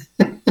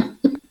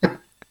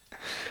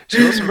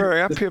 She wasn't very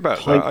happy about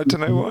that. I Tight.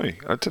 don't know why.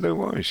 I don't know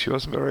why she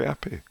wasn't very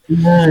happy.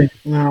 No,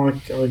 I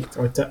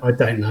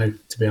don't know,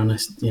 to be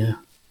honest. Yeah.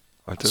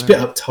 I She's a don't bit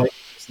know. uptight,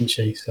 isn't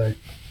she? So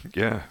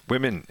Yeah,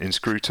 women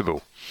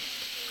inscrutable.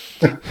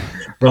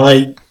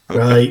 right.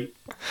 I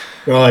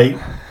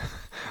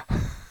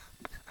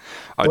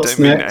What's don't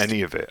mean next?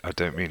 any of it. I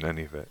don't mean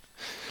any of it.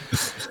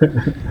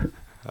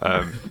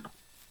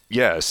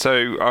 Yeah,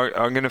 so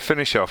I'm going to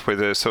finish off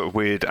with a sort of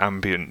weird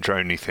ambient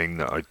droney thing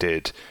that I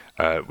did,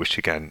 which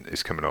again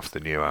is coming off the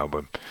new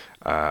album,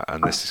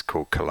 and this is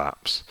called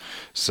Collapse.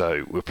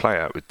 So we'll play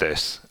out with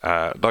this.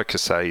 Like I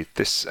say,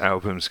 this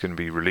album's going to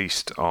be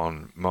released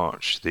on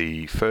March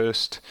the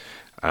 1st,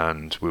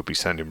 and we'll be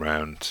sending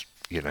round,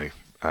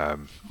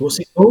 What's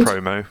it called?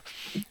 promo.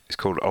 It's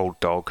called Old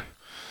Dog,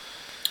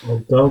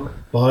 Old Dog.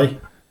 Bye.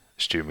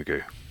 Stu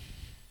Magoo.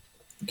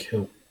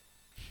 Cool.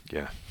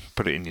 Yeah,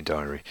 put it in your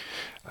diary.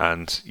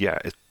 And yeah,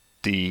 at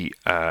the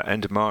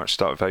end of March,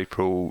 start of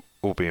April,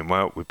 all being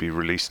well, we'll be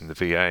releasing the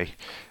VA.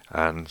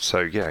 And so,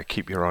 yeah,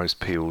 keep your eyes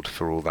peeled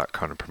for all that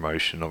kind of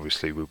promotion.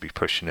 Obviously, we'll be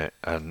pushing it.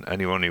 And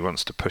anyone who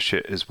wants to push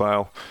it as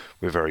well,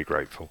 we're very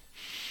grateful.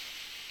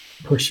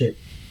 Push it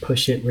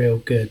real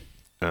good.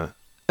 I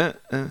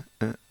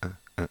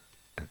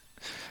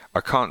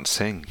can't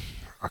sing.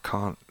 I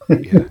can't.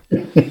 Yeah.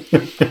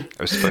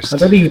 I was supposed I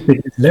to. don't even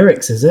think it's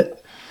lyrics, is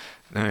it?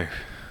 No.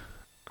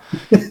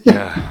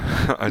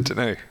 Yeah, I don't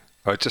know.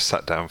 I just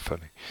sat down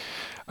funny.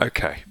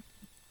 Okay.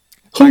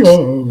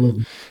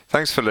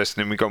 Thanks for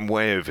listening. We've gone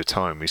way over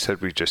time. We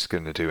said we were just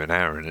going to do an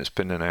hour, and it's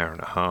been an hour and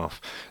a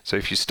half. So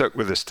if you stuck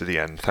with us to the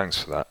end, thanks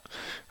for that.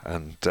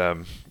 And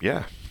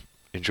yeah,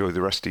 enjoy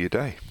the rest of your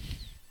day.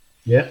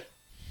 Yeah.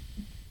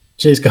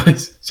 Cheers,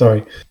 guys.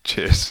 Sorry.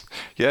 Cheers.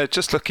 Yeah,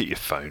 just look at your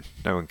phone.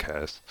 No one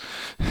cares.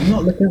 I'm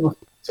not looking at my.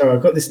 Sorry,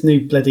 I've got this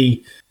new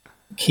bloody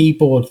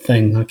keyboard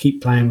thing. I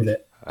keep playing with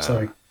it.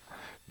 Sorry.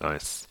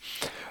 Nice.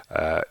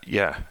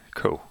 Yeah,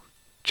 cool.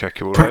 Check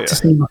you all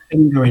Practicing my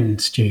fingering,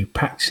 Stu.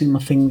 Practicing my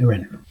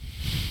fingering.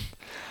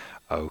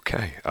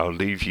 Okay, I'll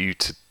leave you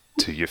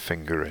to your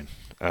fingering,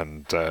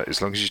 and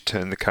as long as you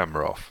turn the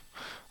camera off,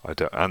 I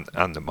don't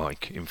and the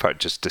mic. In fact,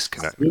 just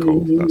disconnect the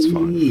call. That's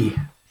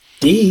fine.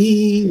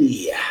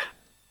 D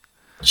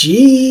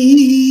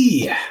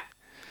G.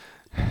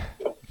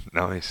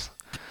 Nice.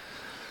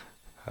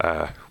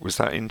 Was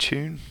that in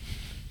tune?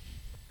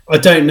 I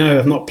don't know.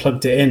 I've not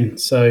plugged it in,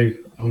 so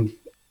I'm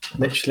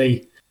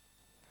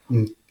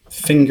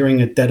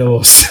fingering a dead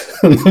horse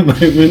at the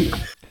moment.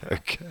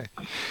 Okay.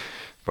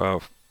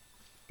 Well,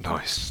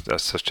 nice.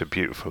 That's such a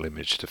beautiful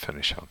image to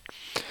finish on.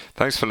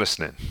 Thanks for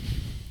listening.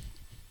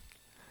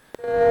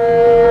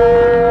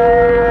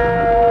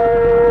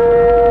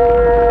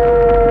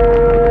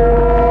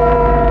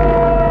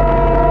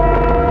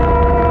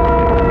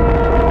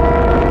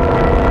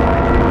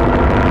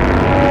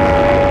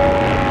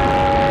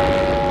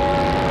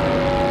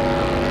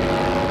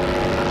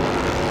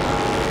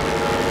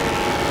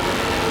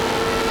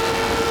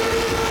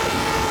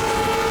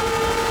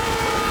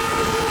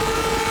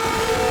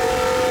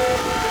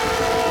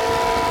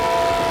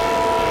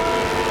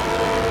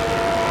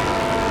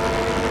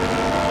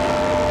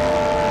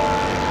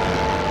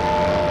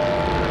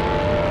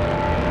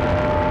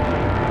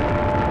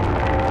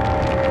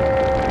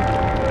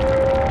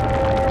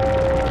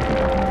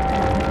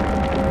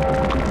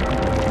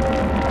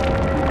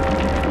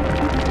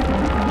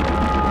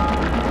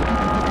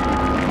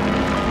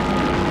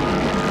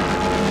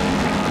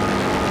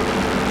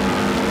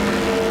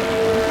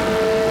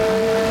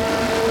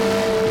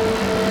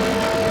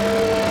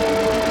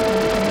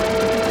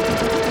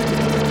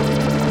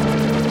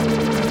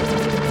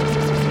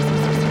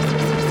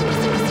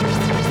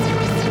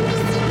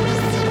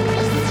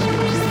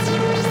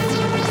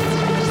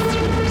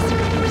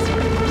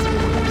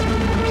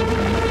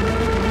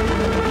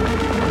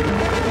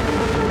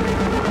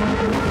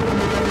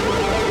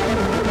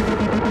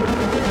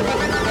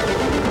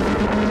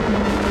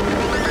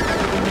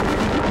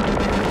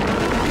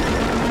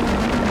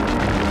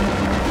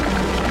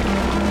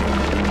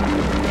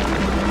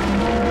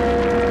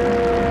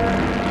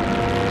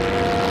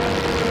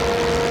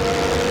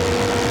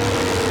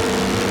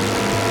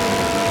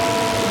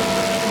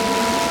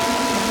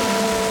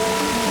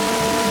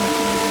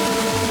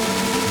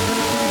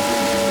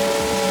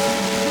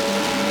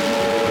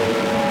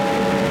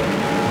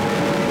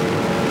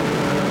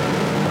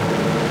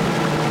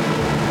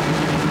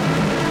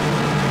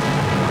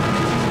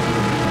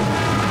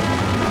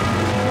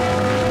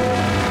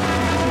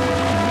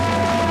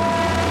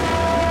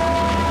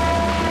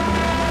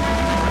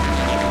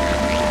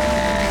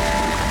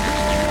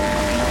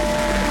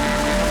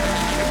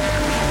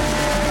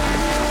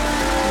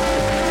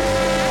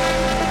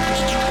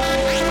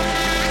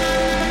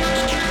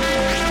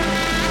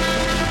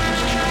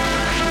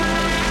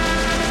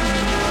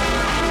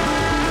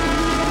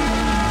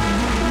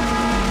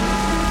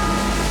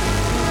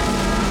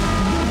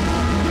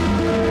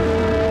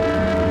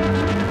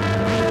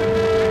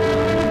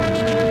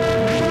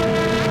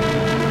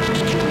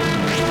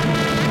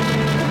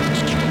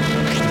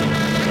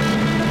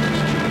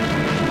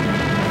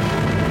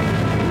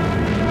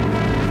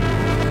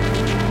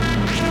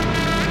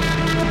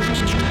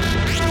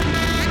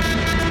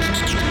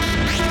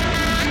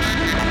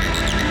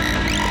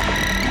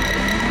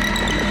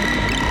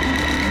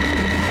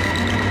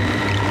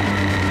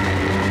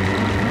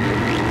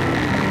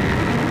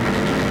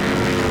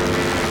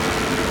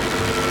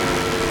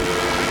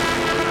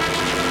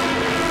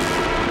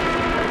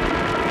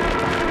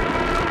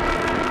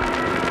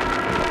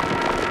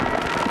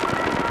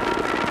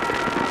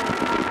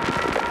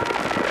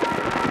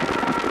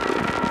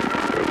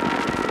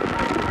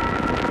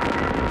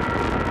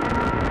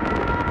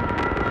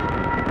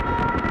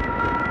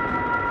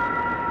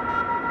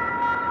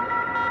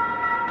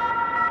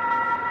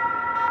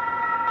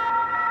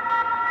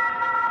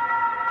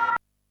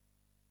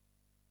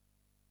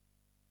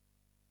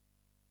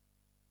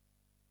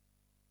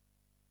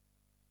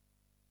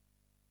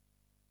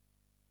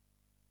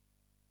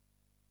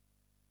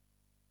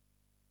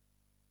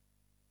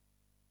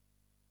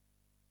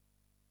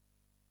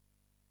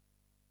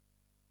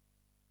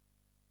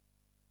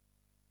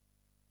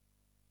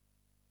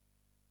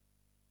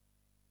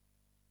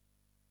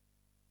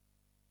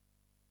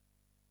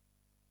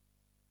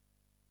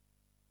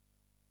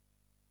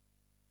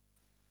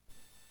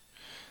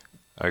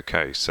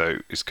 Okay, so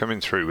it's coming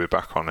through. We're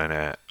back on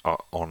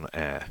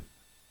air.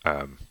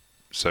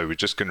 So we're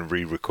just going to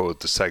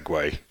re-record the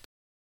segue